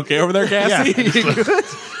You doing okay over there, Cassie?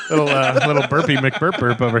 little burpy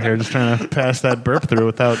McBurp over here, just trying to pass that burp through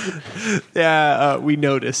without. Yeah, we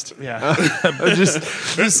noticed. Yeah. I'm just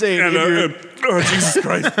saying. And, if you're- oh, Jesus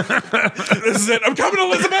Christ. This is it. I'm coming,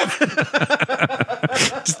 Elizabeth.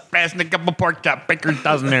 Just passing a couple pork chop baker's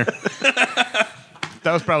dozen there.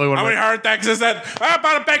 That was probably one of How many my. heart attacks is that?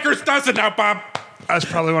 About a baker's dozen now, Bob. That was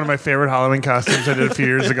probably one of my favorite Halloween costumes I did a few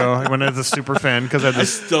years ago when I was a super fan because I I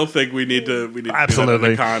just still think we need to Absolutely.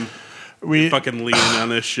 do that at the con. we. Fucking lean on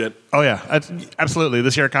this shit. Oh yeah, absolutely.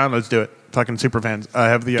 This year at con, let's do it. Fucking super fans. I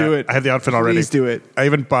have the Do it. I have the outfit already. Please do it. I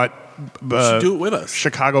even bought. Do it with us.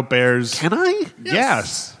 Chicago Bears. Can I?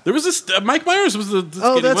 Yes. There was this Mike Myers was the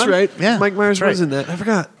Oh, skinny that's one. right. Yeah, Mike Myers that's right. was in that. I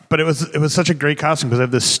forgot. But it was such a great costume because I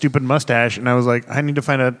have this stupid mustache, and I was like, I need to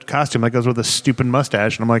find a costume that goes with a stupid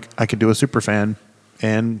mustache, and I'm like, I could do a super fan,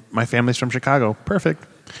 and my family's from Chicago. Perfect.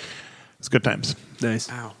 It's good times.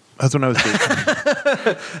 Nice. Ow. That's when I was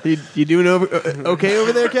deep. You doing okay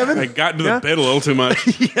over there, Kevin? I got into Yeah? the bit a little too much.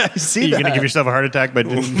 Yeah, I see You're that. gonna give yourself a heart attack by A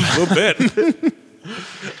little bit.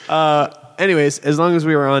 Anyways, as long as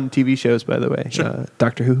we were on TV shows, by the way,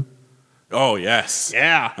 Doctor Who. Oh, yes.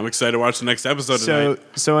 Yeah. I'm excited to watch the next episode So,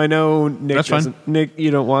 tonight. so I know Nick That's fine. doesn't. Nick, you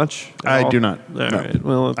don't watch? at I all? do not. All No. right.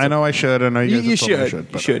 Well, I know I should. I know you guys You have told me I should.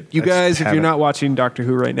 You but should. I You just guys, if you're haven't. not watching Doctor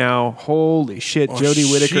Who right now, holy shit, Jodie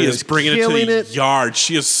Whittaker she is bringing it to killing the it. yard.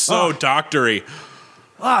 She is so Oh. doctory.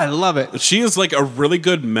 Oh, I love it. She is like a really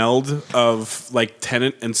good meld of like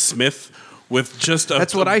Tennant and Smith with just a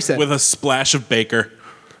That's what I said. with a splash of Baker.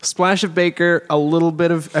 Splash of Baker, a little bit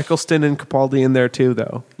of Eccleston and Capaldi in there too,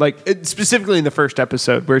 though. Like specifically in the first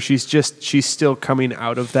episode, where she's still coming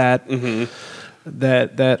out of that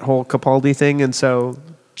that whole Capaldi thing, and so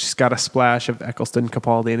she's got a splash of Eccleston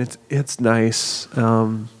Capaldi, and it's nice.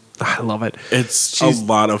 I love it. It's She's- a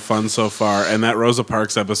lot of fun so far, and that Rosa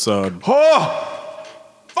Parks episode Oh,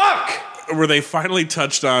 fuck! where they finally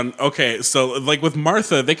touched on so like with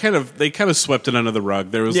Martha, they kind of swept it under the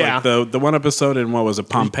rug. There was Yeah. like the one episode in what was it,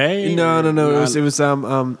 Pompeii? No. It was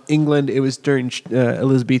England. It was during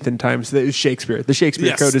Elizabethan times. It was Shakespeare. The Shakespeare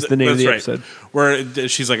Yes, Code is the name of that's the right. episode. Where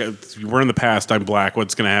she's like, "We're in the past. I'm black.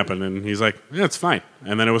 What's going to happen?" And he's like, "Yeah, it's fine."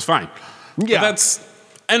 And then it was fine. Yeah. But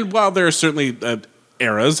and while there are certainly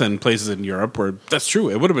eras and places in Europe where that's true,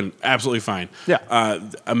 it would have been absolutely fine. Yeah.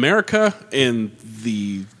 America in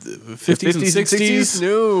the 50s and 60s,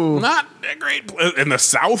 No. not a great in the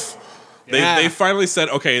South. Yeah. They finally said,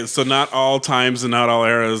 okay, so not all times and not all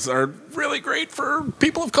eras are really great for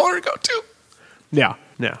people of color to go to. Yeah.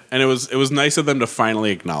 And it was nice of them to finally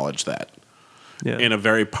acknowledge that. in a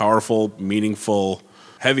very powerful, meaningful,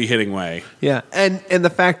 heavy-hitting way. Yeah, and the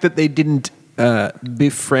fact that they didn't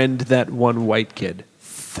befriend that one white kid.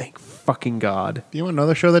 Thank fucking God. Do you want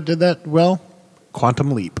another show that did that well?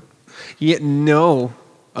 Quantum Leap. Yeah, no.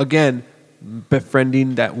 Again,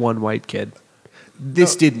 befriending that one white kid.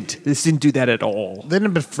 This didn't do that at all. They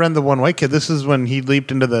didn't befriend the one white kid. This is when he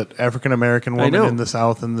leaped into the African American woman know. in the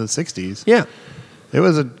South in the 60s. Yeah. It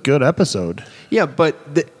was a good episode. Yeah, but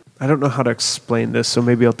I don't know how to explain this, so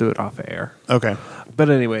maybe I'll do it off air. Okay. But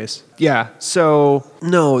anyways, yeah. So,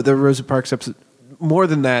 no, the Rosa Parks episode, more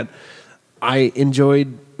than that, I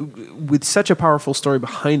enjoyed, with such a powerful story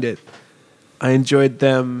behind it, I enjoyed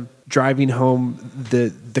them driving home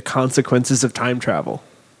the consequences of time travel.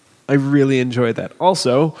 I really enjoyed that.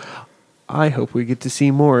 Also, I hope we get to see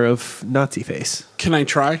more of Nazi Face. Can I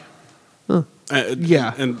try?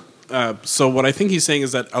 Yeah. And so what I think he's saying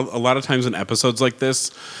is that a lot of times in episodes like this,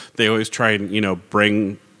 they always try and,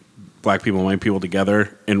 bring black people and white people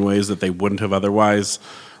together in ways that they wouldn't have otherwise.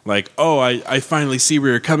 Like, oh, I finally see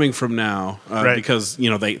where you're coming from now. Right. Because,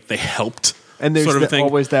 they helped. And there's sort of thing.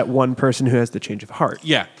 always that one person who has the change of heart.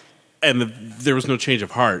 Yeah. And there was no change of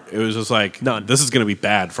heart. It was just like, None. This is going to be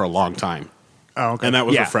bad for a long time. Oh, okay. And that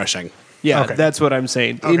was Yeah. refreshing. Yeah, Okay. that's what I'm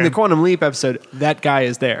saying. In Okay. the Quantum Leap episode, that guy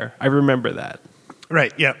is there. I remember that.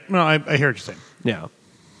 Right, yeah. No, I hear what you're saying. Yeah.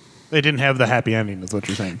 They didn't have the happy ending, is what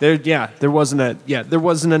you're saying. There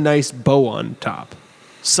wasn't a nice bow on top.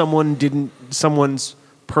 Someone's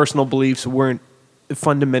personal beliefs weren't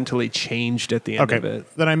fundamentally changed at the end of Okay. it.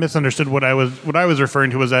 Then I misunderstood what I was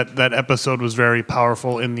referring to was that episode was very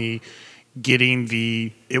powerful in the getting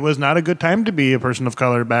it was not a good time to be a person of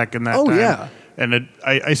color back in that time. Yeah. And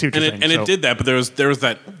I see what you're saying. It did that, but there was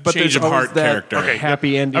that change of heart character. Okay.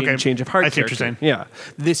 Happy ending, Okay. change of heart I see what character. you're saying. Yeah.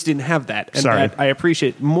 This didn't have that. And Sorry. that I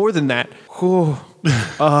appreciate. More than that,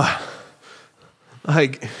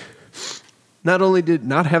 like, not only did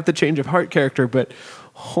not have the change of heart character, but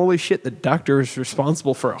holy shit, the doctor is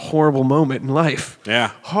responsible for a horrible moment in life.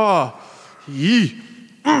 Yeah.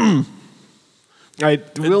 I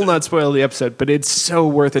will not spoil the episode, but it's so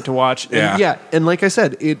worth it to watch. Yeah. And like I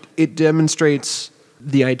said, it demonstrates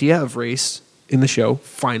the idea of race in the show,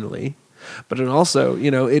 finally. But it also,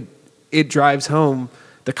 it drives home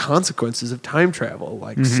the consequences of time travel.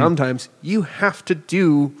 Like sometimes you have to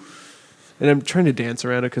do, and I'm trying to dance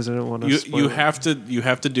around it because I don't want to spoil You it. have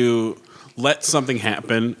to let something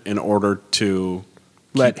happen in order to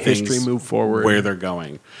Let keep history things move forward. where they're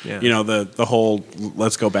going. Yeah. The whole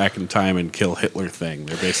let's go back in time and kill Hitler thing.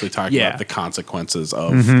 They're basically talking Yeah. about the consequences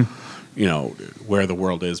of where the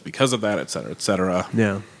world is because of that, et cetera, et cetera.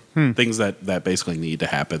 Yeah. Things that basically need to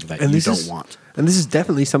happen that And you this don't is, want. And this is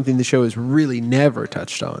definitely something the show has really never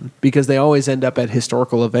touched on because they always end up at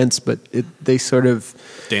historical events, but they sort of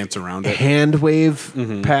Dance around it. hand wave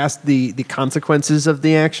past the consequences of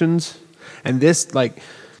the actions. And this, like,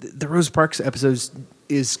 the Rosa Parks episodes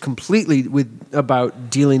is completely about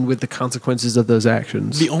dealing with the consequences of those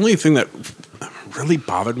actions. The only thing that really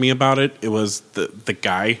bothered me about it was the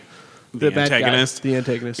guy, the bad guy, antagonist. the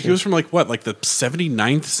antagonist, He yeah. was from like the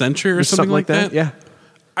 79th century or something like that. Yeah.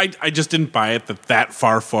 I just didn't buy it that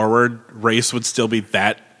far forward race would still be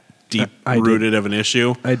that deep I did. rooted of an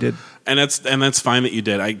issue. I did. And that's fine that you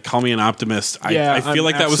did. I call me an optimist. Yeah, I feel I'm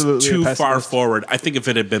like that was absolutely too a far pessimist. forward. I think if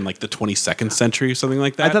it had been like the 22nd century or something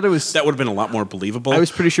like that, I thought it was- that would have been a lot more believable. I was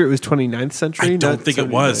pretty sure it was 29th century. I don't not think it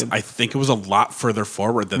was. 79. I think it was a lot further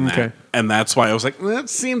forward than Okay. that. And that's why I was like, that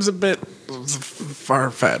seems a bit far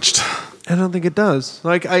fetched. I don't think it does.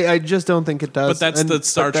 Like, I just don't think it does. But that's the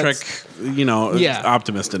Star Trek, Yeah.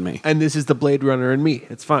 optimist in me. And this is the Blade Runner in me.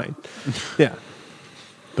 It's fine. Yeah.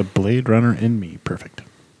 The Blade Runner in me. Perfect.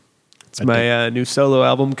 It's my new solo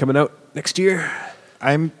album coming out next year.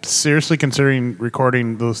 I'm seriously considering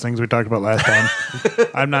recording those things we talked about last time.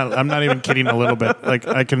 I'm not even kidding a little bit. Like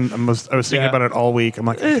I was thinking Yeah. about it all week. I'm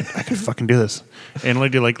like, I could fucking do this. And only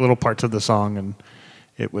do like little parts of the song and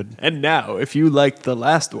it would. And now, if you liked the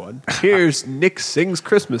last one, here's Nick Sings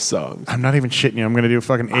Christmas songs. I'm not even shitting you. I'm going to do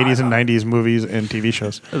fucking 80s and 90s movies and TV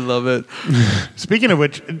shows. I love it. Speaking of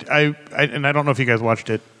which, I don't know if you guys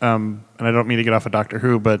watched it, and I don't mean to get off of Doctor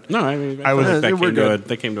Who, but No, I mean, I was-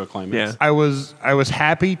 that came to a climax. Yeah. I was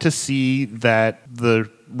happy to see that the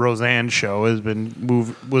Roseanne show has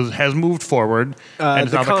moved forward, and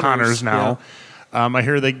it's the now the Connors, Connors now. I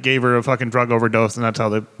hear they gave her a fucking drug overdose, and that's how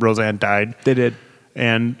the Roseanne died. They did.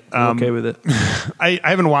 And I'm okay with it. I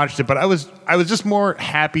haven't watched it, but I was just more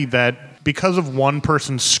happy that because of one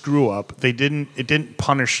person's screw up, it didn't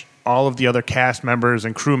punish all of the other cast members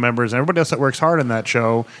and crew members and everybody else that works hard on that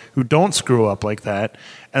show who don't screw up like that,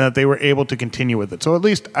 and that they were able to continue with it. So at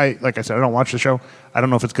least like I said, I don't watch the show. I don't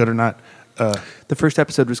know if it's good or not. The first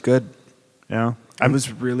episode was good. Yeah, It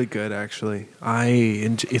was really good, actually.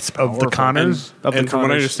 It's of powerful. the Connors. And from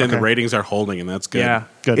what I understand, the Okay. ratings are holding, and that's good. Yeah,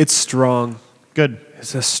 Good. It's strong. Good.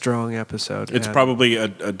 It's a strong episode. It's and probably a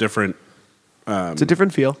different. it's a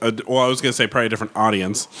different feel. I was going to say probably a different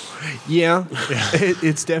audience. Yeah,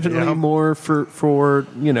 it's definitely Yeah. more for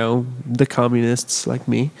the communists like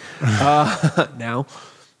me now.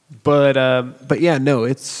 But yeah, no,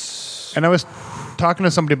 it's And I was talking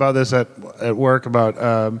to somebody about this at work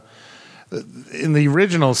about in the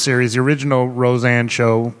original series, the original Roseanne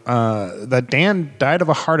show, that Dan died of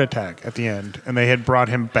a heart attack at the end, and they had brought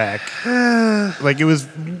him back. Like it was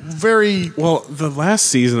very. Well, the last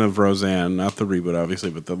season of Roseanne, not the reboot, obviously,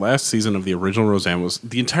 but the last season of the original Roseanne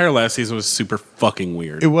the entire last season was super fucking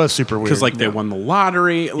weird. It was super weird Because they won the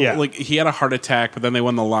lottery. Yeah. Like he had a heart attack, but then they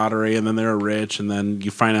won the lottery, and then they were rich, and then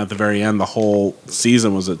you find out at the very end the whole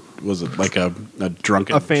season was like a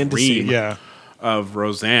drunken fantasy. dream Yeah. of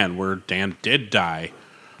Roseanne where Dan did die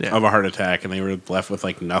of a heart attack, and they were left with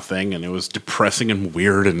like nothing, and it was depressing and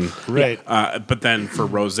weird. And Right. but then for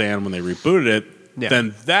Roseanne, when they rebooted it. Yeah.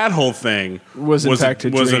 Then that whole thing Was in fact a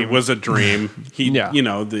dream. was a dream. He, Yeah.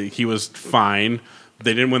 he was fine.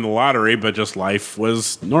 They didn't win the lottery, but just life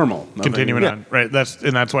was normal. Nothing- Continuing Yeah. on, right?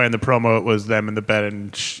 That's why in the promo it was them in the bed,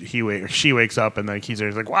 and she wakes up, and like he's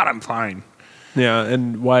like, "What? I'm fine." yeah.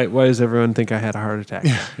 And why does everyone think I had a heart attack?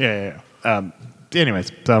 Yeah.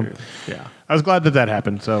 Anyways, so Yeah. I was glad that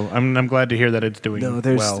happened. So I'm glad to hear that it's doing No,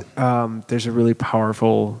 well. there's a really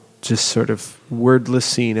powerful, just sort of wordless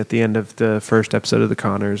scene at the end of the first episode of The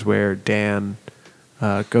Connors where Dan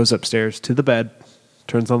goes upstairs to the bed,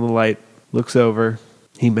 turns on the light, looks over,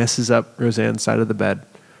 he messes up Roseanne's side of the bed,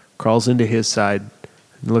 crawls into his side,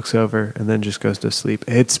 looks over, and then just goes to sleep.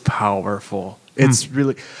 It's powerful. It's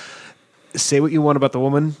really. Say what you want about the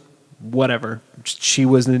woman, whatever. She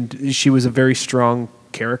was a very strong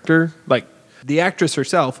character. Like the actress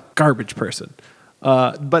herself, garbage person.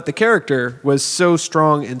 But the character was so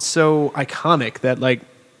strong and so iconic that like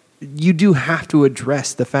you do have to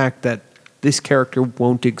address the fact that this character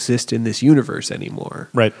won't exist in this universe anymore.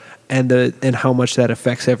 Right. And how much that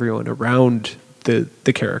affects everyone around the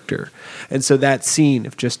character. And so that scene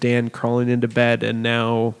of just Dan crawling into bed and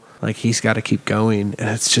now like he's got to keep going, and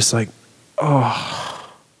it's just like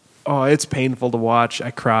oh, it's painful to watch. I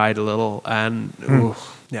cried a little, and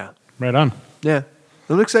yeah. Right on. Yeah.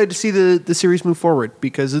 I'm excited to see the series move forward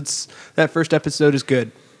because that first episode is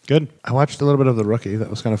good. Good. I watched a little bit of The Rookie. That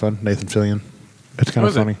was kind of fun. Nathan Fillion. It's kind What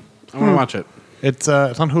of is it? funny. I want to watch it. It's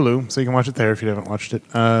on Hulu, so you can watch it there if you haven't watched it.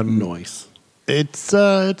 Noise.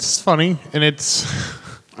 It's funny, and it's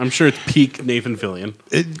I'm sure it's peak Nathan Fillion.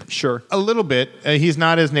 Sure. a little bit. He's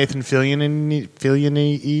not as Nathan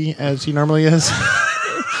Fillion-y as he normally is.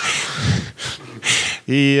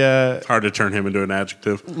 It's hard to turn him into an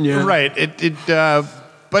adjective. Yeah. Right.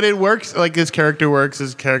 But it works. Like his character works.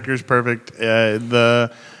 His character's perfect. The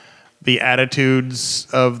attitudes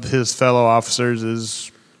of his fellow officers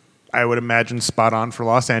is, I would imagine, spot on for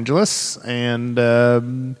Los Angeles. And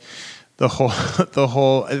the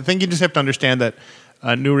whole. I think you just have to understand that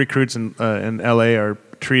new recruits in LA are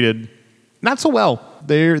treated not so well.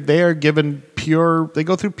 They are given they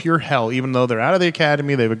go through pure hell, even though they're out of the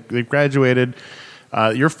academy. They've graduated.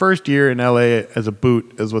 Your first year in LA as a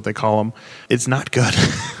boot is what they call them. It's not good.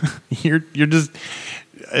 You're just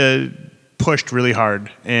pushed really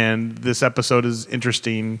hard, and this episode is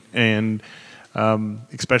interesting, and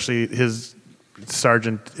especially his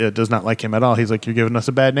sergeant does not like him at all. He's like, "You're giving us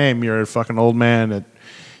a bad name. You're a fucking old man.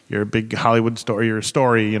 You're a big Hollywood story. You're a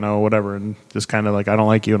story, whatever." And just kind of like, "I don't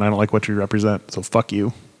like you, and I don't like what you represent. So fuck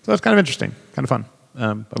you." So that's kind of interesting, kind of fun.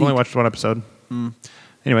 I've only watched one episode.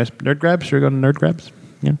 Anyways, nerd grabs. Should we go to nerd grabs?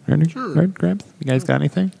 Yeah, nerd grabs. You guys got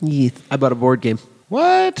anything? Yeet. I bought a board game.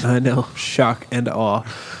 What? I know. Shock and awe.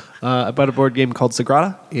 I bought a board game called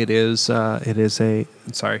Sagrada.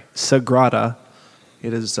 Sagrada.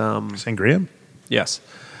 It is, Sangria? yes.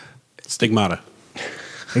 Stigmata.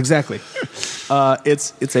 Exactly.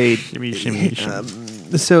 It's a, Shimmy, shimmy,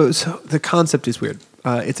 shimmy. so the concept is weird.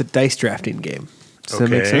 It's a dice drafting game. Does that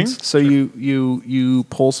make Okay. sense? So you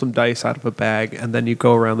pull some dice out of a bag, and then you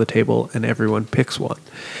go around the table, and everyone picks one.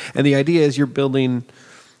 And the idea is you're building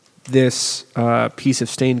this piece of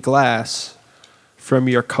stained glass from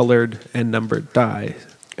your colored and numbered die.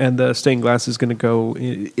 And the stained glass is going to go,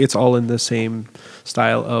 it's all in the same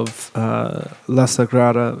style of La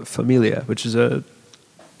Sagrada Familia, which is I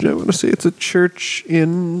want to say it's a church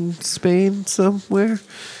in Spain somewhere.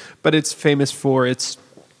 but it's famous for its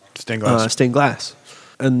Stained glass. stained glass.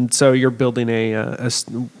 And so you're building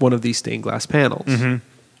one of these stained glass panels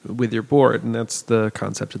with your board, and that's the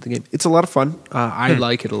concept of the game. It's a lot of fun. I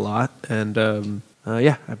like it a lot, and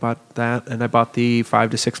I bought that, and I bought the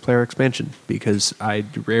 5 to 6 player expansion because I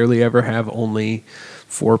rarely ever have only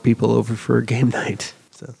 4 people over for a game night.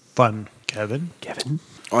 So Fun, Kevin.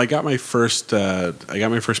 Well, I got my first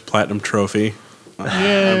platinum trophy on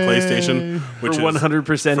PlayStation, which For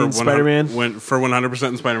 100% in Spider-Man? Went for 100%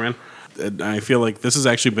 in Spider-Man. And I feel like this has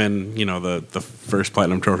actually been, the first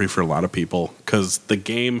platinum trophy for a lot of people because the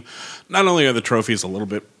game, not only are the trophies a little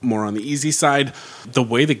bit more on the easy side, the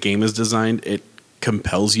way the game is designed, it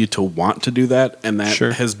compels you to want to do that, and that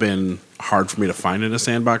has been hard for me to find in a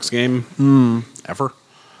sandbox game ever.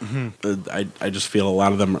 I just feel a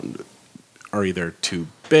lot of them are either too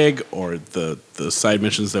big or the side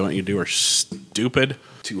missions they want you to do are stupid,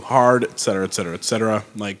 too hard, et cetera, et cetera, et cetera.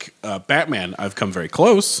 Like Batman, I've come very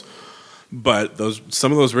close, but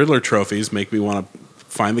some of those Riddler trophies make me want to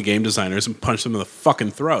find the game designers and punch them in the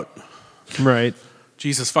fucking throat. Right.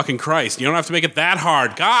 Jesus fucking Christ. You don't have to make it that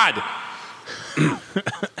hard. God!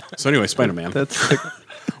 So anyway, Spider-Man.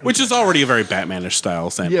 Which is already a very Batman-ish style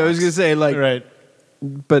sandbox. Yeah, I was going to say, Right.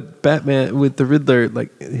 But Batman, with the Riddler,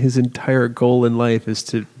 his entire goal in life is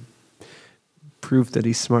to prove that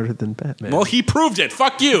he's smarter than Batman. Well, he proved it.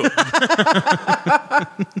 Fuck you.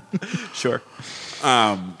 Sure.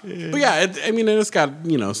 But yeah, it's got,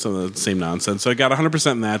 some of the same nonsense. So I got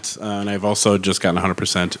 100% in that, and I've also just gotten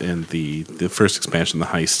 100% in the first expansion, The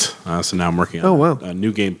Heist. So now I'm working on a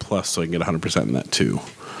New Game Plus so I can get 100% in that too.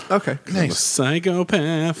 Okay. Nice. I'm a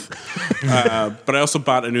psychopath. But I also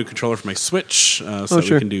bought a new controller for my Switch so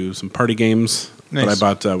we can do some party games. Nice. But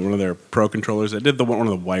I bought one of their Pro controllers. I did one of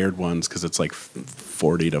the wired ones because it's like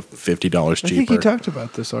 $40 to $50 cheaper. I think you talked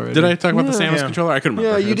about this already. Did I talk about the Samus controller? I couldn't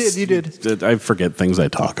remember. Yeah, you did. I forget things I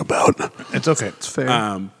talk about. It's okay. It's fair.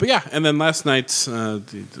 But yeah, and then last night I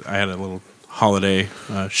had a little holiday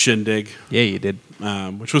shindig. Yeah, you did.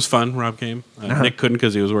 Which was fun. Rob came. Nick couldn't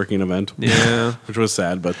because he was working an event. Yeah. Which was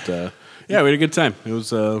sad, but yeah, we had a good time. It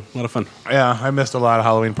was a lot of fun. Yeah, I missed a lot of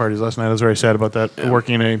Halloween parties last night. I was very sad about that. Yeah.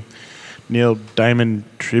 Working a Neil Diamond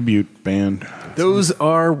tribute band. Those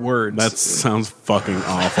are words. That sounds fucking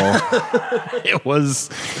awful. It was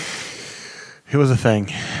a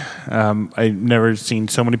thing. I've never seen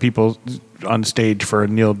so many people on stage for a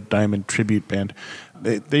Neil Diamond tribute band.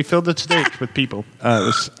 They filled the stage with people,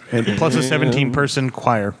 plus a 17-person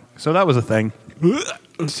choir. So that was a thing.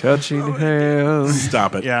 Touching hands.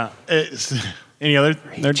 Stop it. Yeah. Any other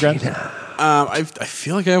nerd grabs? I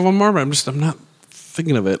feel like I have one more, but I'm not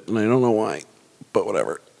thinking of it, and I don't know why. But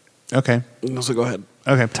whatever. Okay. So go ahead.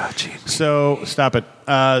 Okay. Touching. So stop it.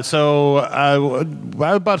 I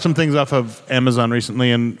bought some things off of Amazon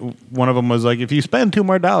recently, and one of them was like, if you spend $2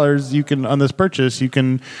 more, you can on this purchase, you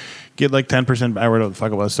can get like 10% back, whatever the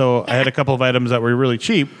fuck it was. So I had a couple of items that were really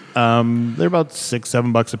cheap. They're about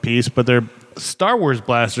 $6-7 a piece, but they're Star Wars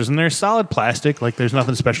blasters, and they're solid plastic. Like there's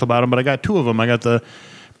nothing special about them, but I got 2 of them. I got the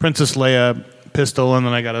Princess Leia pistol, and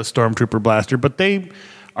then I got a Stormtrooper blaster, but they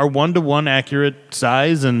are 1-to-1 accurate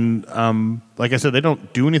size, and like I said, they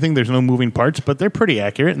don't do anything. There's no moving parts, but they're pretty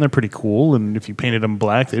accurate, and they're pretty cool, and if you painted them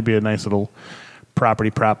black, they'd be a nice little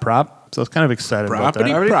property prop. So I was kind of excited about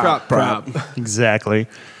that. Prop. Exactly.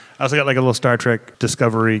 I also got like a little Star Trek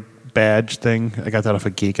Discovery badge thing. I got that off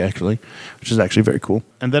of Geek, actually, which is actually very cool.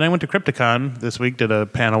 And then I went to Crypticon this week, did a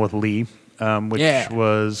panel with Lee, which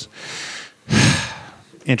was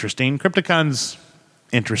interesting. Crypticon's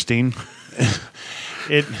interesting.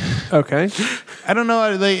 Okay. I don't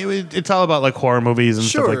know. It's all about like horror movies and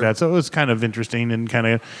stuff like that. So it was kind of interesting and kind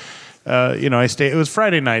of, it was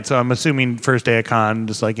Friday night, so I'm assuming first day of con,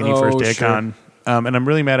 just like any first day of con. And I'm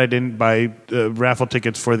really mad I didn't buy raffle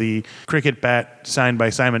tickets for the cricket bat signed by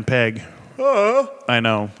Simon Pegg. I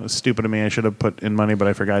know. It was stupid of me. I should have put in money, but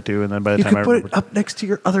I forgot to. And then by the time I put it up next to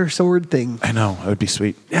your other sword thing. I know. It would be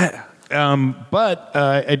sweet. Yeah. But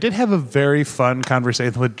I did have a very fun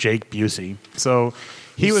conversation with Jake Busey. So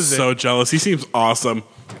he was so jealous. He seems awesome.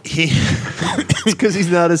 It's because he's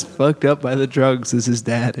not as fucked up by the drugs as his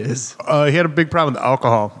dad is. He had a big problem with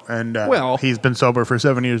alcohol, and he's been sober for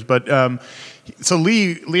 7 years. But so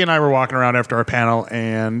Lee and I were walking around after our panel,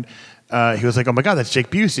 and he was like, "Oh my God, that's Jake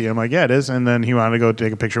Busey." I'm like, "Yeah, it is." And then he wanted to go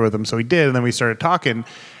take a picture with him, so he did. And then we started talking.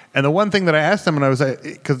 And the one thing that I asked him, and I was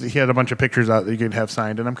because he had a bunch of pictures out that you could have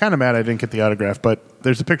signed, and I'm kind of mad I didn't get the autograph, but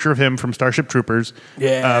there's a picture of him from Starship Troopers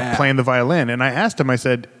playing the violin. And I asked him, I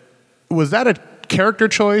said, was that a character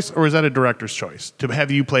choice or was that a director's choice to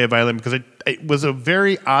have you play a violin? Because it was a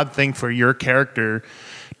very odd thing for your character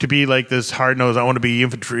to be like this hard-nosed, I want to be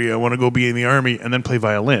infantry, I want to go be in the army, and then play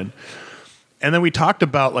violin. And then we talked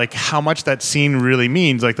about like how much that scene really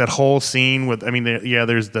means, like that whole scene with,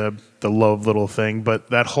 there's the love little thing, but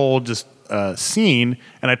that whole just scene.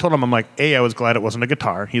 And I told him, I'm like, I was glad it wasn't a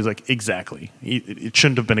guitar. He's like, exactly. It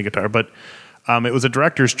shouldn't have been a guitar, but it was a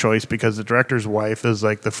director's choice because the director's wife is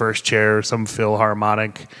like the first chair, some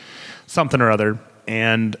Philharmonic, something or other.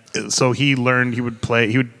 And so he learned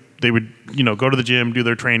they would go to the gym, do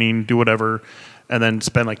their training, do whatever, and then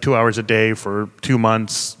spend like 2 hours a day for 2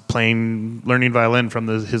 months learning violin from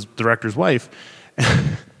his director's wife,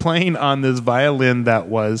 playing on this violin that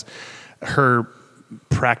was her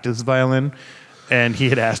practice violin. And he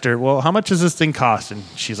had asked her, well, how much does this thing cost? And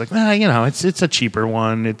she's like, it's a cheaper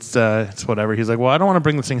one. It's whatever. He's like, well, I don't want to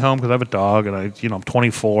bring this thing home because I have a dog and I'm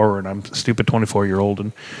 24 and I'm a stupid 24-year-old.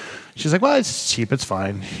 And she's like, well, it's cheap. It's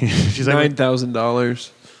fine. She's like,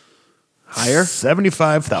 $9,000. Higher?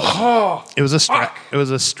 75,000. Oh, it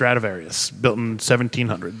was a Stradivarius built in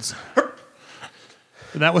 1700s.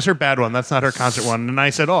 And that was her bad one. That's not her concert one. And I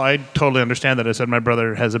said, I totally understand that. I said my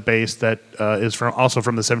brother has a bass that is also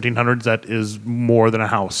from the 1700s that is more than a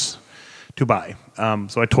house to buy.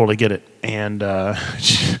 So I totally get it. And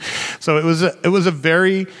so it was a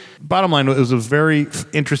very bottom line. It was a very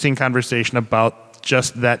interesting conversation about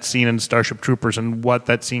just that scene in Starship Troopers and what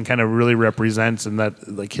that scene kind of really represents, and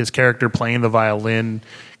that like his character playing the violin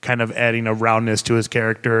kind of adding a roundness to his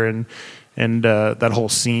character and that whole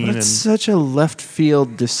scene. But it's such a left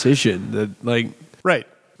field decision that like right.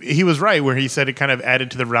 He was right where he said it kind of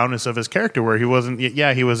added to the roundness of his character where he wasn't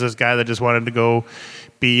he was this guy that just wanted to go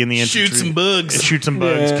be in the infantry, shoot some bugs,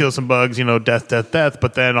 kill some bugs, death,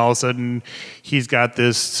 but then all of a sudden he's got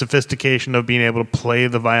this sophistication of being able to play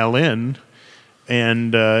the violin.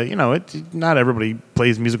 And not everybody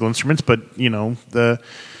plays musical instruments, but the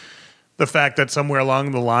fact that somewhere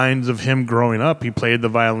along the lines of him growing up, he played the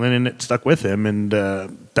violin and it stuck with him, and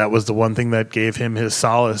that was the one thing that gave him his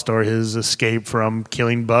solace or his escape from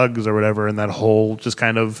killing bugs or whatever. And that whole just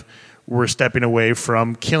kind of we're stepping away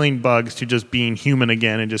from killing bugs to just being human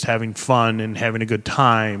again and just having fun and having a good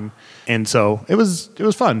time. And so it was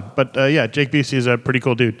fun. But Jake Busey is a pretty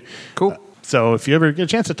cool dude. Cool. So if you ever get a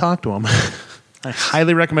chance to talk to him. I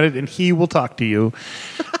highly recommend it, and he will talk to you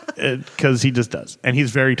because he just does. And he's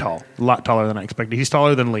very tall, a lot taller than I expected. He's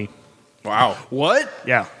taller than Lee. Wow. What?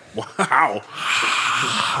 Yeah. Wow.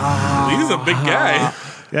 He's a big guy.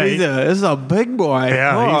 Yeah, this is a big boy.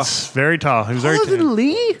 Yeah, he's very tall. He's very Taller than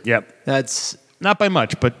Lee? Yep. That's not by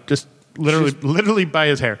much, but just literally by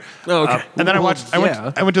his hair. Oh, okay. And then I went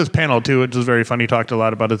to his panel too, which was very fun. He talked a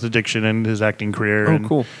lot about his addiction and his acting career. Oh,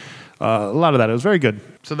 cool. A lot of that. It was very good.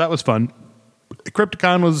 So that was fun.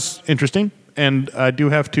 Crypticon was interesting, and I do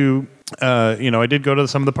have to, I did go to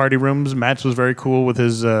some of the party rooms. Matt's was very cool with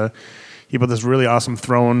his, he built this really awesome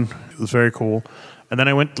throne. It was very cool. And then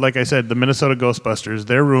I went, like I said, the Minnesota Ghostbusters.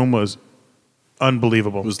 Their room was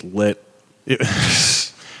unbelievable. It was lit.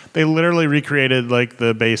 They literally recreated like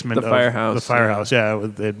the basement The firehouse. The firehouse, yeah.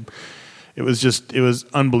 It was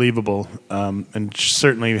unbelievable, and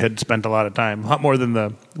certainly had spent a lot of time, a lot more than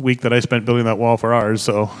the week that I spent building that wall for ours.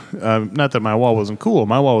 So, not that my wall wasn't cool.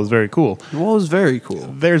 My wall was very cool. The wall was very cool.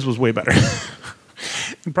 Theirs was way better.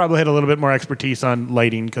 Probably had a little bit more expertise on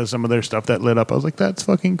lighting because some of their stuff that lit up, I was like, that's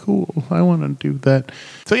fucking cool. I want to do that.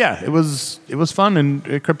 So yeah, it was fun, and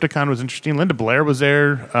Crypticon was interesting. Linda Blair was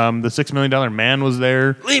there. The $6 Million Man was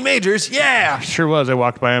there. Lee Majors, yeah. Sure was. I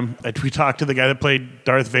walked by him. We talked to the guy that played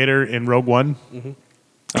Darth Vader in Rogue One.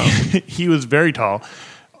 Mm-hmm. He was very tall.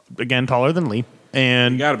 Again, taller than Lee.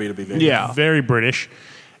 And You got to be Vader. Yeah. Very British.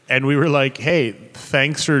 And we were like, hey,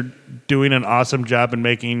 thanks for doing an awesome job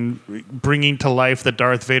in bringing to life the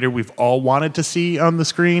Darth Vader we've all wanted to see on the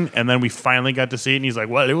screen. And then we finally got to see it. And he's like,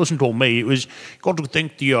 well, it wasn't all me. It was got to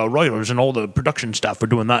thank the writers and all the production staff for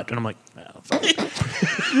doing that. And I'm like, oh, fuck.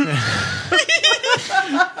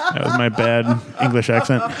 That was my bad English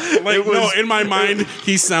accent. In my mind,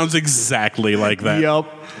 he sounds exactly like that. Yep.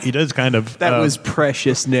 He does kind of. That was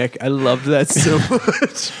precious, Nick. I loved that so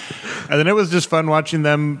much. And then it was just fun watching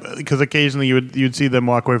them because occasionally you'd see them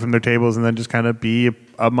walk away from their tables and then just kind of be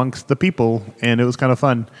amongst the people, and it was kind of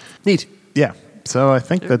fun. Neat. Yeah. So I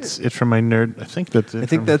think that's it for my nerd. I think that's it. I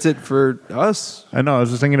think that's it for us. I know. I was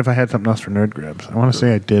just thinking if I had something else for nerd grabs. I want to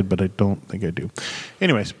say I did, but I don't think I do.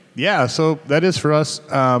 Anyways, yeah. So that is for us.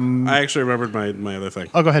 I actually remembered my other thing.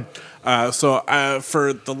 Oh, go ahead.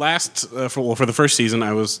 For the last for the first season,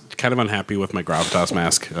 I was kind of unhappy with my Gravitas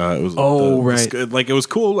mask. It was right. Like it was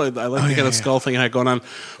cool. I like the kind of skull thing I had going on,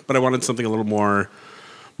 but I wanted something a little more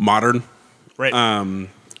modern. Right.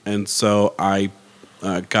 And so I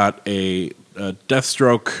got a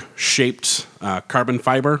Deathstroke shaped carbon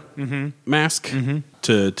fiber mask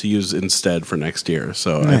to use instead for next year.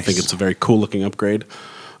 So I think it's a very cool looking upgrade.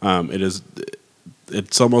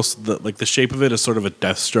 It's almost like the shape of it is sort of a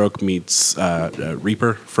Deathstroke meets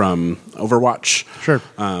Reaper from Overwatch. Sure.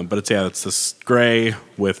 But it's this gray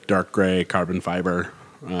with dark gray carbon fiber.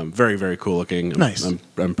 Very, very cool looking. Nice.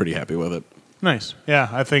 I'm pretty happy with it. Nice. Yeah,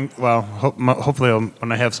 I think, well, hopefully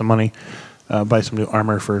when I have some money, buy some new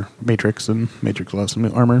armor for Matrix, and Matrix will have some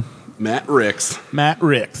new armor. Matt Ricks.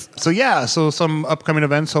 So yeah, some upcoming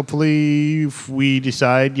events. Hopefully, if we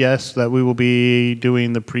decide, yes, that we will be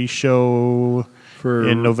doing the pre-show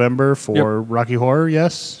in November for Rocky Horror.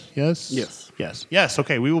 Yes.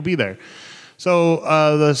 Okay, we will be there. So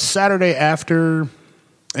the Saturday after,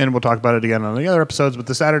 and we'll talk about it again on the other episodes, but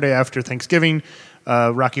the Saturday after Thanksgiving,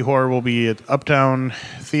 Rocky Horror will be at Uptown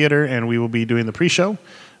Theater, and we will be doing the pre-show.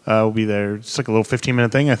 We'll be there. It's like a little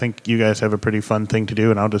 15-minute thing. I think you guys have a pretty fun thing to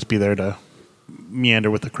do, and I'll just be there to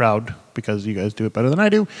meander with the crowd because you guys do it better than I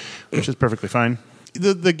do, which is perfectly fine.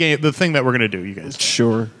 The thing that we're going to do, you guys.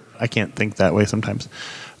 Sure. I can't think that way sometimes.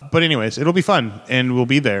 But anyways, it'll be fun, and we'll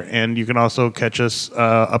be there. And you can also catch us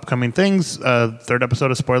upcoming things. Third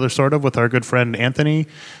episode of Spoiler Sort of with our good friend Anthony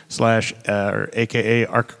 /a.k.a.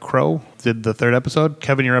 Arc Crow did the third episode.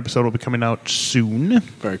 Kevin, your episode will be coming out soon.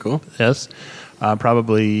 Very cool. Yes.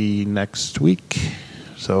 Probably next week.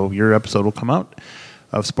 So your episode will come out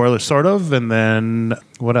of Spoiler Sort of. And then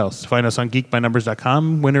what else? Find us on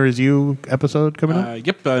geekbynumbers.com. Winter Is You episode coming out?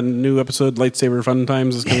 Yep, a new episode, Lightsaber Fun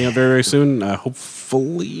Times, is coming out very, very soon.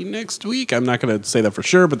 Hopefully next week. I'm not going to say that for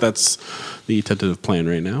sure, but that's the tentative plan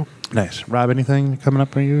right now. Nice. Rob, anything coming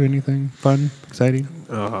up for you? Anything fun, exciting?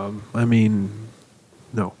 I mean,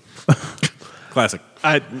 no. Classic.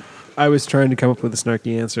 I was trying to come up with a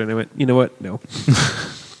snarky answer, and I went, you know what? No.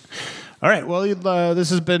 All right. Well, this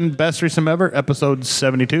has been Best Threesome Ever, episode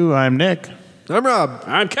 72. I'm Nick. I'm Rob.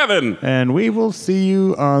 I'm Kevin. And we will see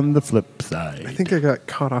you on the flip side. I think I got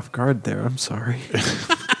caught off guard there. I'm sorry.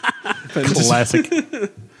 Classic.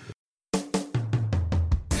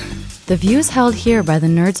 The views held here by the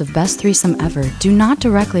nerds of Best Threesome Ever do not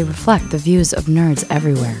directly reflect the views of nerds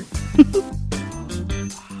everywhere.